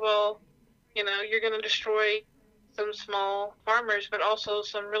might as well, you're going to destroy some small farmers, but also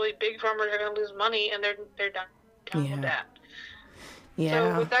some really big farmers are going to lose money, and they're down with Yeah. that. So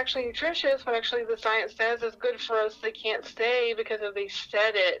Yeah. what's actually nutritious, what actually the science says is good for us, they can't say, because if they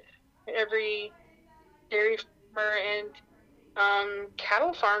said it, every dairy farmer and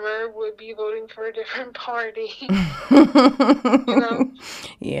cattle farmer would be voting for a different party.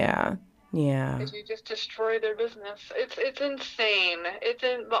 Yeah. Yeah. If you just destroy their business, it's insane.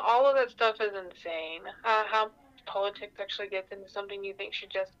 All of that stuff is insane. How politics actually gets into something you think should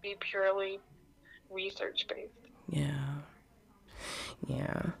just be purely research based. Yeah.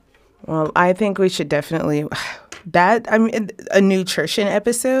 Yeah. Well, I think we should definitely a nutrition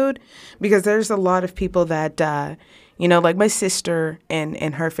episode, because there's a lot of people that like my sister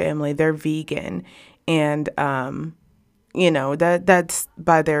and her family, they're vegan, and that's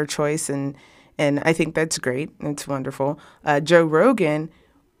by their choice, and I think that's great. It's wonderful. Joe Rogan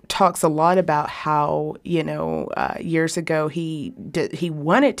talks a lot about how years ago he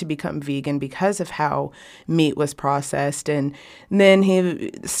wanted to become vegan because of how meat was processed, and then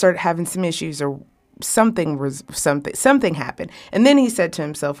he started having some issues, or something happened, and then he said to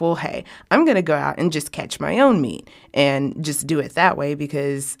himself, well, hey, I'm gonna go out and just catch my own meat and just do it that way,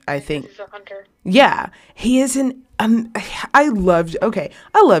 because I think he's a hunter. Yeah, he is an. I love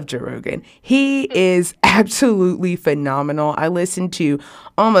Joe Rogan. He is absolutely phenomenal. I listen to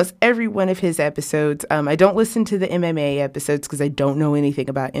almost every one of his episodes. I don't listen to the MMA episodes because I don't know anything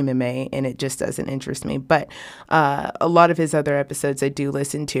about MMA and it just doesn't interest me. But a lot of his other episodes I do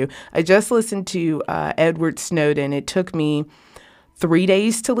listen to. I just listened to Edward Snowden. It took me 3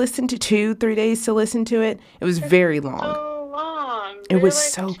 days to listen to 3 days to listen to it. It was very long. So long. It was like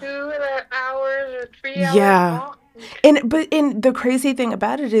so 2 hours or 3 hours long. But the crazy thing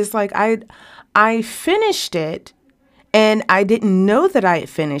about it is, like, I finished it and I didn't know that I had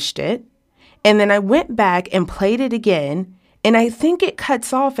finished it. And then I went back and played it again, and I think it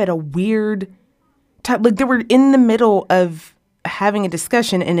cuts off at a weird time. Like, they were in the middle of having a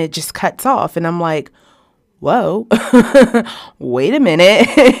discussion and it just cuts off, and I'm like, whoa, wait a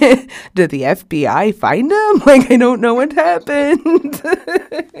minute. Did the FBI find him? Like, I don't know what happened.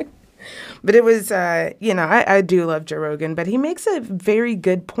 But it was, I do love Joe Rogan, but he makes a very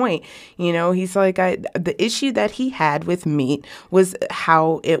good point. He's like, the issue that he had with meat was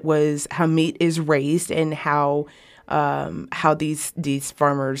how meat is raised, and how these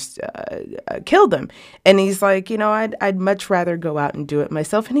farmers kill them. And he's like, I'd much rather go out and do it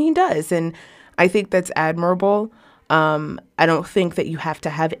myself. And he does. And I think that's admirable. I don't think that you have to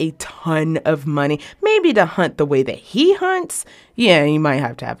have a ton of money. Maybe to hunt the way that he hunts, yeah, you might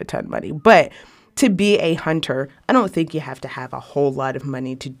have to have a ton of money. But to be a hunter, I don't think you have to have a whole lot of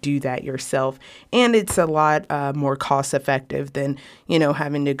money to do that yourself. And it's a lot more cost effective than,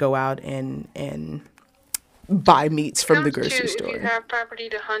 having to go out and buy meats from the grocery store. If you have property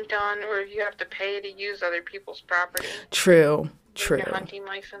to hunt on, or if you have to pay to use other people's property. True. Your hunting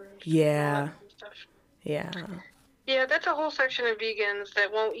license. Yeah. Stuff. Yeah. Yeah, that's a whole section of vegans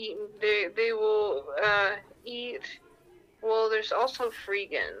that won't eat. They will eat. Well, there's also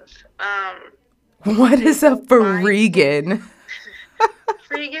freegans. What is a freegan?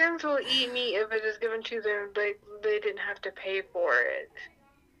 Freegans will eat meat if it is given to them, but they didn't have to pay for it.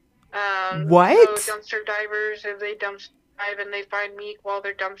 What? So dumpster divers, if they dumpster dive and they find meat while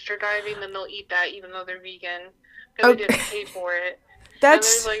they're dumpster diving, then they'll eat that even though they're vegan, because they didn't pay for it. And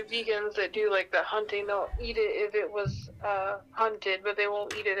there's like vegans that do like the hunting. They'll eat it if it was hunted, but they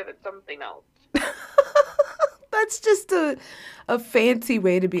won't eat it if it's something else. That's just a fancy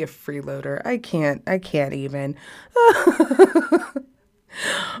way to be a freeloader. I can't even.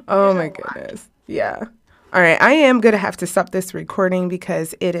 Oh my goodness. Yeah. All right. I am going to have to stop this recording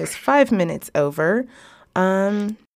because it is 5 minutes over.